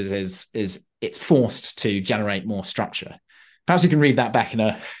is it's forced to generate more structure. Perhaps you can read that back in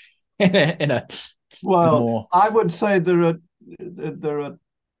a well, more... I would say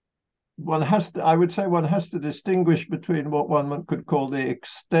one has to distinguish between what one could call the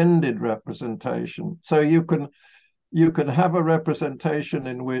extended representation. So you can have a representation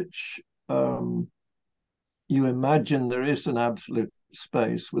in which you imagine there is an absolute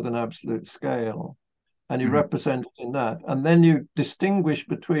space with an absolute scale, and you represent it in that. And then you distinguish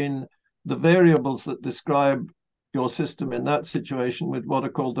between the variables that describe your system in that situation with what are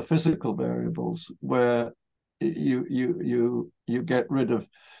called the physical variables, where you get rid of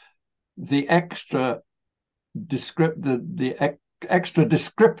the extra descriptors,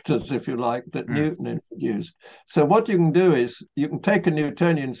 if you like, that Newton introduced. So what you can do is you can take a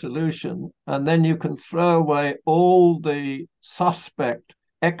Newtonian solution, and then you can throw away all the suspect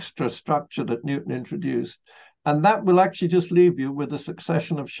extra structure that Newton introduced, And that will actually just leave you with a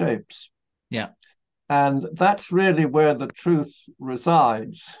succession of shapes. Yeah. And that's really where the truth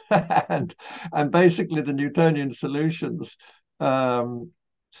resides. and basically the Newtonian solutions,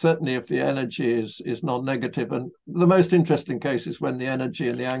 certainly if the energy is non-negative, and the most interesting case is when the energy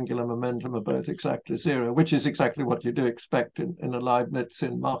and the angular momentum are both exactly zero, which is exactly what you do expect in a Leibniz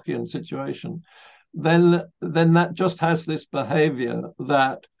and Machian situation, then that just has this behavior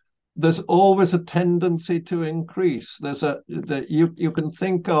that there's always a tendency to increase. You can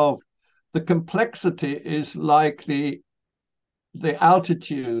think of the complexity is like the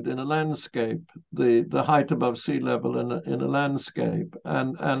altitude in a landscape, the height above sea level in a landscape,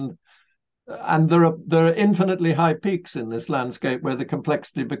 and there are infinitely high peaks in this landscape where the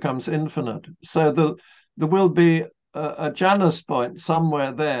complexity becomes infinite. So there will be a Janus point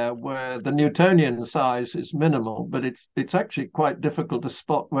somewhere there where the Newtonian size is minimal, but it's actually quite difficult to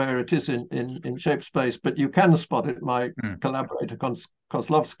spot where it is in shape space. But you can spot it. My collaborator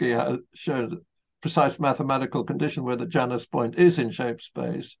Kozlovsky showed a precise mathematical condition where the Janus point is in shape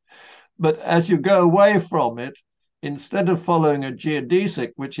space. But as you go away from it, instead of following a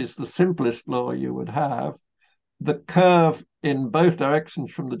geodesic, which is the simplest law you would have, the curve in both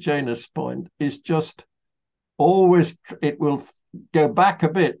directions from the Janus point is just always, it will go back a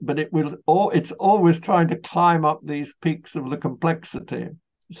bit, but it's always trying to climb up these peaks of the complexity.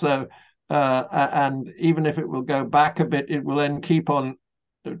 So, and even if it will go back a bit, it will then keep on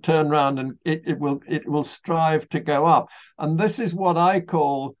turn around, and it will strive to go up. And this is what I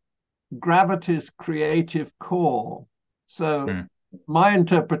call gravity's creative core. So my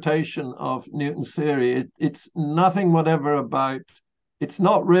interpretation of Newton's theory, it's nothing whatever about, it's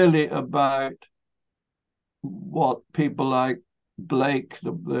not really about what people like Blake,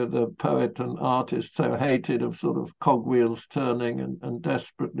 the poet and artist, so hated, of sort of cogwheels turning and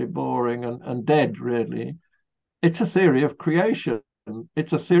desperately boring and dead, really. It's a theory of creation.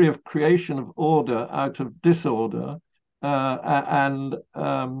 It's a theory of creation of order out of disorder. And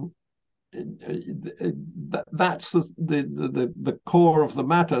that's the core of the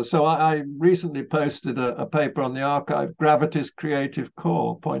matter. So I recently posted a paper on the archive, Gravity's Creative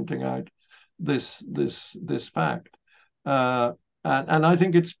Core, pointing out this fact, and I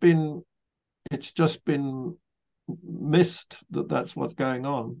think it's just been missed that's what's going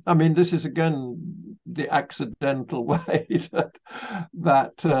on. I mean, this is again the accidental way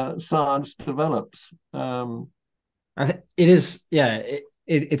that science develops. I think it is, yeah.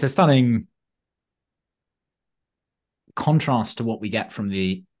 It's a stunning contrast to what we get from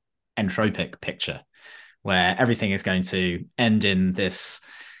the entropic picture, where everything is going to end in this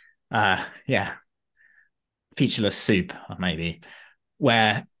featureless soup, maybe,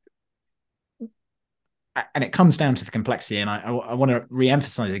 where, and it comes down to the complexity. And I want to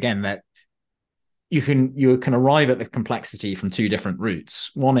re-emphasize again that you can arrive at the complexity from two different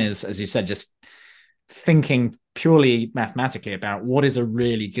routes. One is, as you said, just thinking purely mathematically about what is a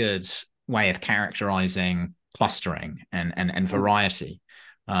really good way of characterizing clustering and variety.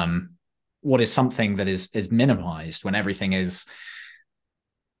 What is something that is minimized when everything is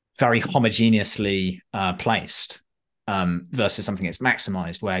very homogeneously placed, versus something that's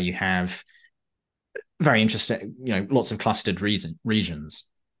maximized where you have very interesting, lots of clustered regions.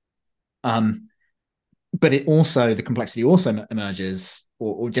 But it also, the complexity also emerges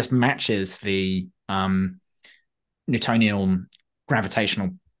or just matches the Newtonian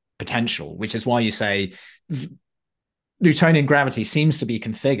gravitational potential, which is why you say Newtonian gravity seems to be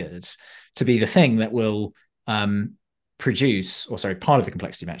configured to be the thing that will produce, or sorry, part of the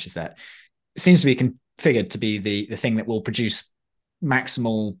complexity matches that. It seems to be configured to be the thing that will produce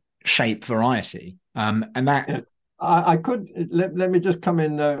maximal shape variety. And that... Yes. I could, let me just come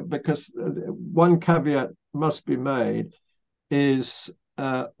in there, because one caveat must be made, is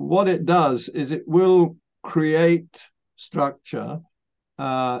what it does is it will create structure.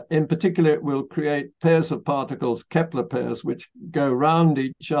 In particular, it will create pairs of particles, Kepler pairs, which go round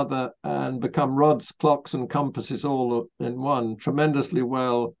each other and become rods, clocks, and compasses all in one, tremendously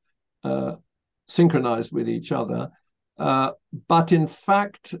well synchronized with each other. But in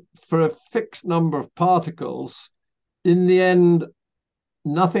fact, for a fixed number of particles, in the end,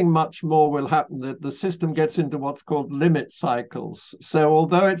 nothing much more will happen. The system gets into what's called limit cycles. So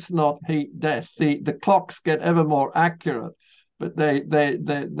although it's not heat death, the clocks get ever more accurate, but they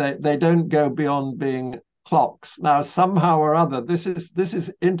don't go beyond being clocks. Now, somehow or other, this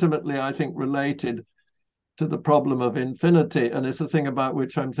is intimately, I think, related to the problem of infinity, and it's a thing about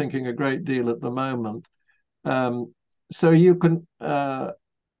which I'm thinking a great deal at the moment. So you can,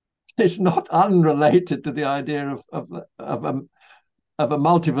 it's not unrelated to the idea of of a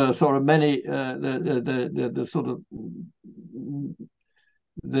multiverse or a many the sort of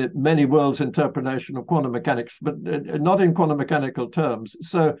the many worlds interpretation of quantum mechanics, but not in quantum mechanical terms.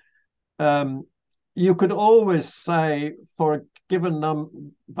 So you could always say for a given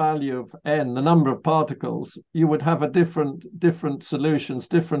value of n, the number of particles, you would have a different solutions,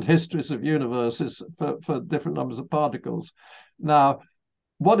 different histories of universes for different numbers of particles. Now,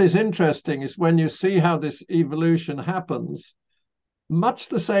 what is interesting is when you see how this evolution happens, much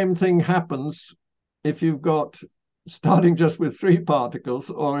the same thing happens if you've got starting just with 3 particles,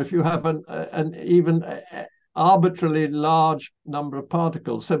 or if you have an even arbitrarily large number of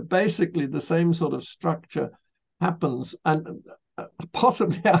particles. So basically the same sort of structure happens, and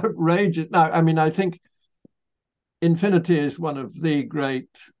possibly outrageous. Now, I mean, I think infinity is one of the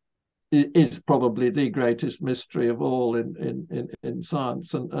is probably the greatest mystery of all in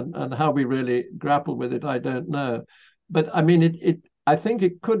science, and how we really grapple with it, I don't know. But I mean, I think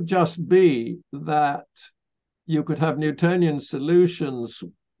it could just be that you could have Newtonian solutions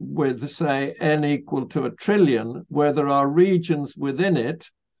with, say, n equal to 1 trillion, where there are regions within it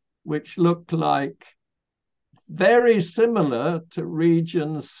which look like very similar to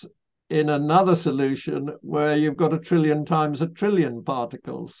regions in another solution where you've got 1 trillion times 1 trillion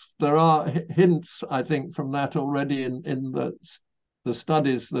particles. There are hints, I think, from that already in the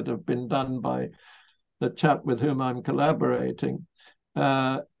studies that have been done by the chap with whom I'm collaborating.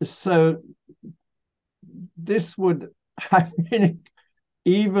 So this would, I mean,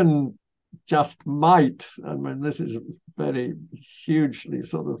 even just might, I mean, this is very hugely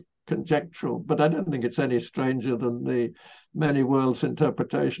sort of conjectural, but I don't think it's any stranger than the many worlds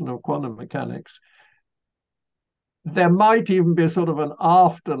interpretation of quantum mechanics. There might even be a sort of an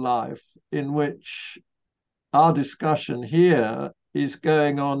afterlife in which our discussion here is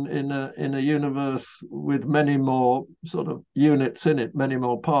going on in a universe with many more sort of units in it, many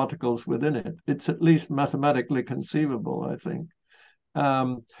more particles within it. It's at least mathematically conceivable, I think.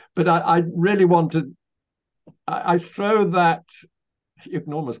 But I really want to, I throw that, you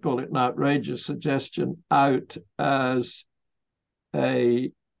can almost call it an outrageous suggestion, out as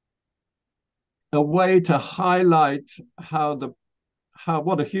a way to highlight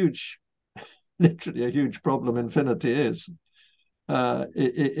what a huge, literally a huge problem infinity is.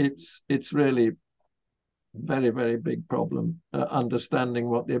 It's really very, very big problem, understanding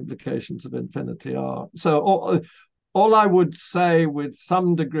what the implications of infinity are. So all I would say with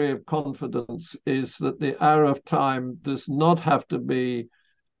some degree of confidence is that the arrow of time does not have to be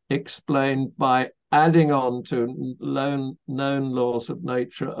explained by adding on to known laws of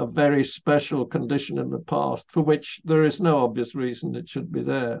nature a very special condition in the past for which there is no obvious reason it should be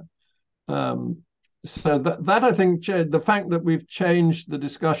there. So that I think, the fact that we've changed the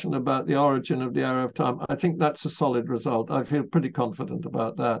discussion about the origin of the arrow of time, I think that's a solid result. I feel pretty confident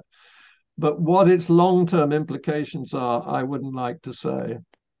about that. But what its long-term implications are, I wouldn't like to say.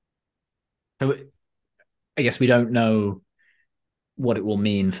 So I guess we don't know what it will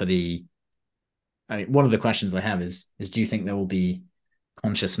mean for the... I mean, one of the questions I have is do you think there will be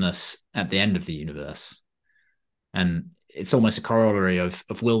consciousness at the end of the universe? And it's almost a corollary of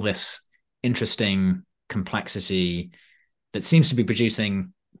will this interesting complexity that seems to be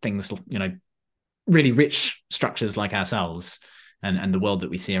producing things, really rich structures like ourselves and the world that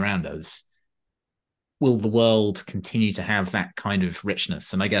we see around us, will the world continue to have that kind of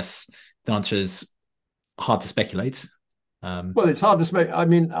richness? And I guess the answer is hard to speculate. Well, it's hard to speculate. I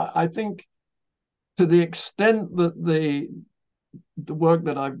mean, I think to the extent that the work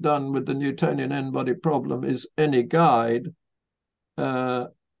that I've done with the Newtonian n-body problem is any guide,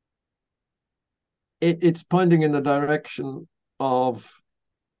 it's pointing in the direction of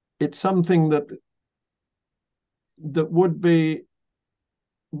it's something that would be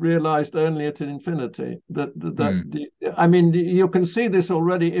realized only at infinity. I mean, you can see this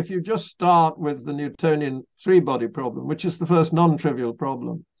already if you just start with the Newtonian 3-body problem, which is the first non-trivial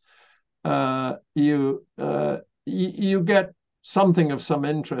problem. You get something of some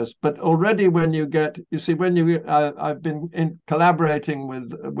interest, but already when you get, I've been collaborating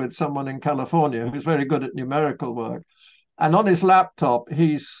with someone in California who's very good at numerical work, and on his laptop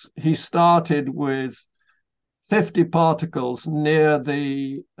he started with 50 particles near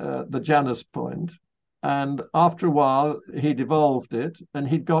the Janus point, and after a while he'd evolved it, and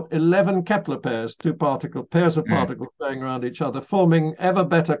he'd got 11 Kepler pairs, pairs of particles going around each other, forming ever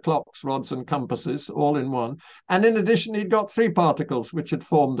better clocks, rods, and compasses all in one. And in addition, he'd got 3 particles which had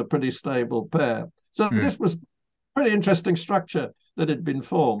formed a pretty stable pair. So this was pretty interesting structure that had been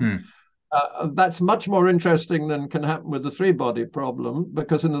formed. That's much more interesting than can happen with the three-body problem,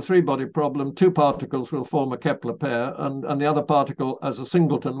 because in the three-body problem, two particles will form a Kepler pair, and the other particle, as a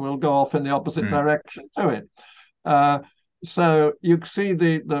singleton, will go off in the opposite direction to it. So you see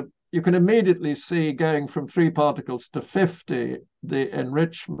you can immediately see going from 3 particles to 50 the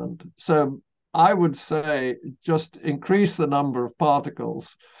enrichment. So I would say just increase the number of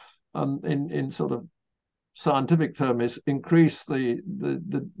particles, in sort of scientific term is increase the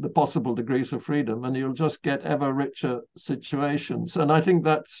possible degrees of freedom, and you'll just get ever richer situations. And I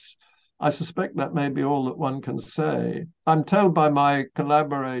suspect that may be all that one can say. I'm told by my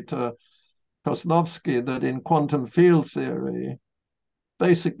collaborator Kozlovsky that in quantum field theory,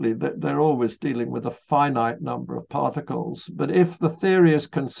 basically they're always dealing with a finite number of particles. But if the theory is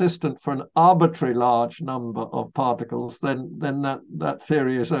consistent for an arbitrary large number of particles, then that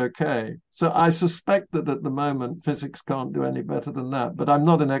theory is okay. So I suspect that at the moment physics can't do any better than that. But I'm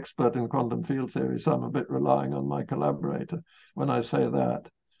not an expert in quantum field theory, so I'm a bit relying on my collaborator when I say that.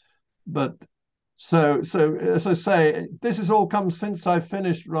 But so as I say, this has all come since I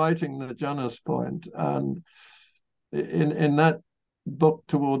finished writing the Janus point, and in that book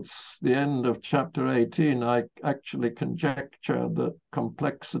towards the end of chapter 18, I actually conjecture that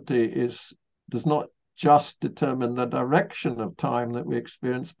complexity does not just determine the direction of time that we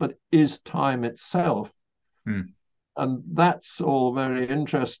experience, but is time itself. And that's all very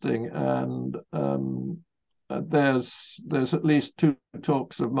interesting. And there's at least 2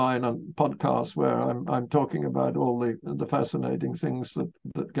 talks of mine on podcasts where I'm talking about all the fascinating things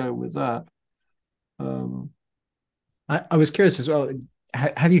that go with that. I was curious as well.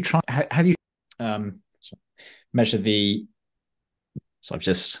 Have you measured the? So I've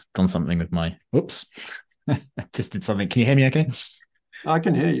just done something with my. Whoops, just did something. Can you hear me? Okay. I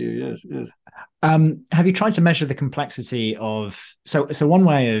can hear you. Yes, yes. Have you tried to measure the complexity of? So one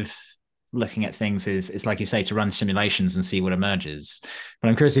way of looking at things is like you say, to run simulations and see what emerges. But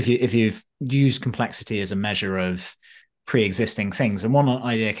I'm curious if you've used complexity as a measure of pre-existing things. And one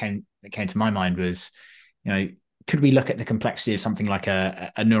idea that came to my mind was, could we look at the complexity of something like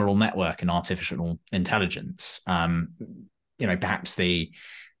a neural network in artificial intelligence? Perhaps the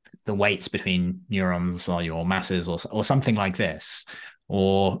weights between neurons or your masses or something like this,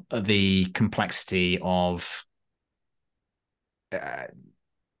 or the complexity of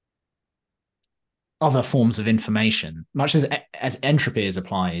other forms of information, much as entropy is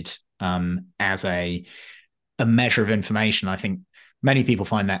applied as a measure of information. I think many people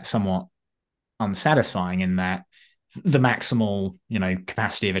find that somewhat unsatisfying, in that the maximal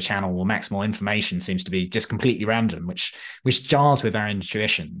capacity of a channel or maximal information seems to be just completely random, which jars with our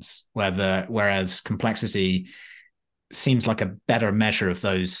intuitions, whereas complexity seems like a better measure of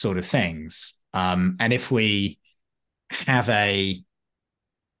those sort of things. And if we have a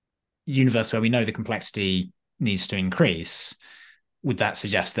universe where we know the complexity needs to increase, would that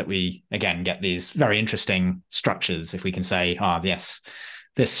suggest that we again get these very interesting structures if we can say, yes,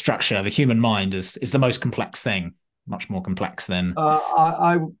 this structure, the human mind, is the most complex thing, much more complex than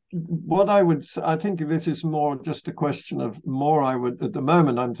I think this is more just a question of at the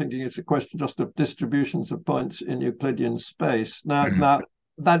moment I'm thinking it's a question just of distributions of points in Euclidean space. Now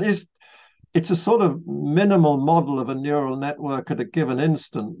it's a sort of minimal model of a neural network at a given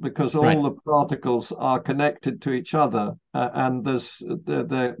instant, because all the particles are connected to each other, and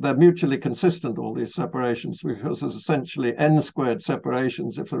they're mutually consistent, all these separations, because there's essentially n-squared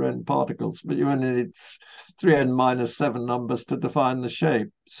separations if they're n particles, but you only need 3n minus 7 numbers to define the shape.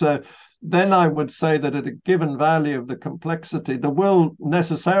 So then I would say that at a given value of the complexity, there will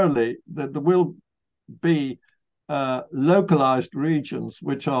be localized regions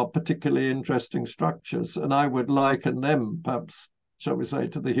which are particularly interesting structures, and I would liken them, perhaps, shall we say,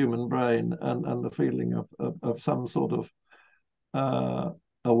 to the human brain and the feeling of some sort of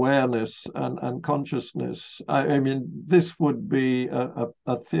awareness and consciousness. I mean, this would be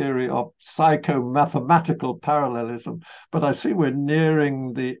a theory of psychomathematical parallelism, but I see we're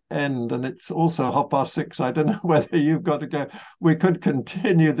nearing the end, and it's also 6:30. I don't know whether you've got to go. We could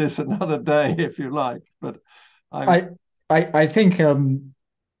continue this another day if you like, but I think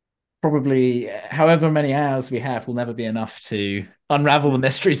probably however many hours we have will never be enough to unravel the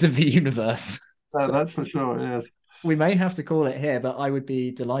mysteries of the universe. So that's for sure. Yes, we may have to call it here, but I would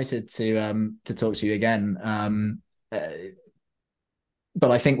be delighted to talk to you again.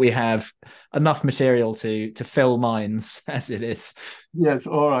 But I think we have enough material to fill minds as it is. Yes.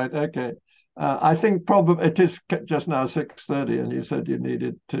 All right. Okay. I think probably it is just now 6:30, and you said you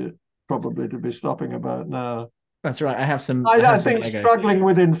needed to be stopping about now. That's right. I have some. I think struggling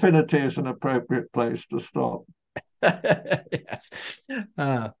with infinity is an appropriate place to stop. Yes.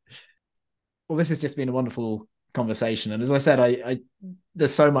 Well, this has just been a wonderful conversation, and as I said, I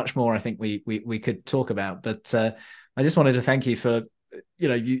there's so much more I think we could talk about, but I just wanted to thank you for,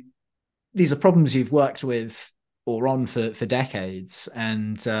 these are problems you've worked with or on for decades,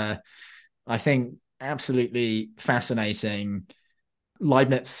 and I think absolutely fascinating.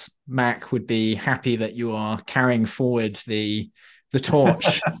 Leibniz Mach would be happy that you are carrying forward the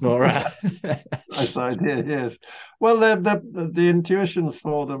torch for nice idea. Yes, well, the intuitions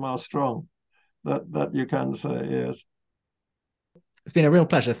for them are strong, that you can say. Yes, it's been a real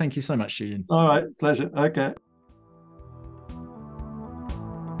pleasure. Thank you so much, Julian. All right, pleasure. Okay.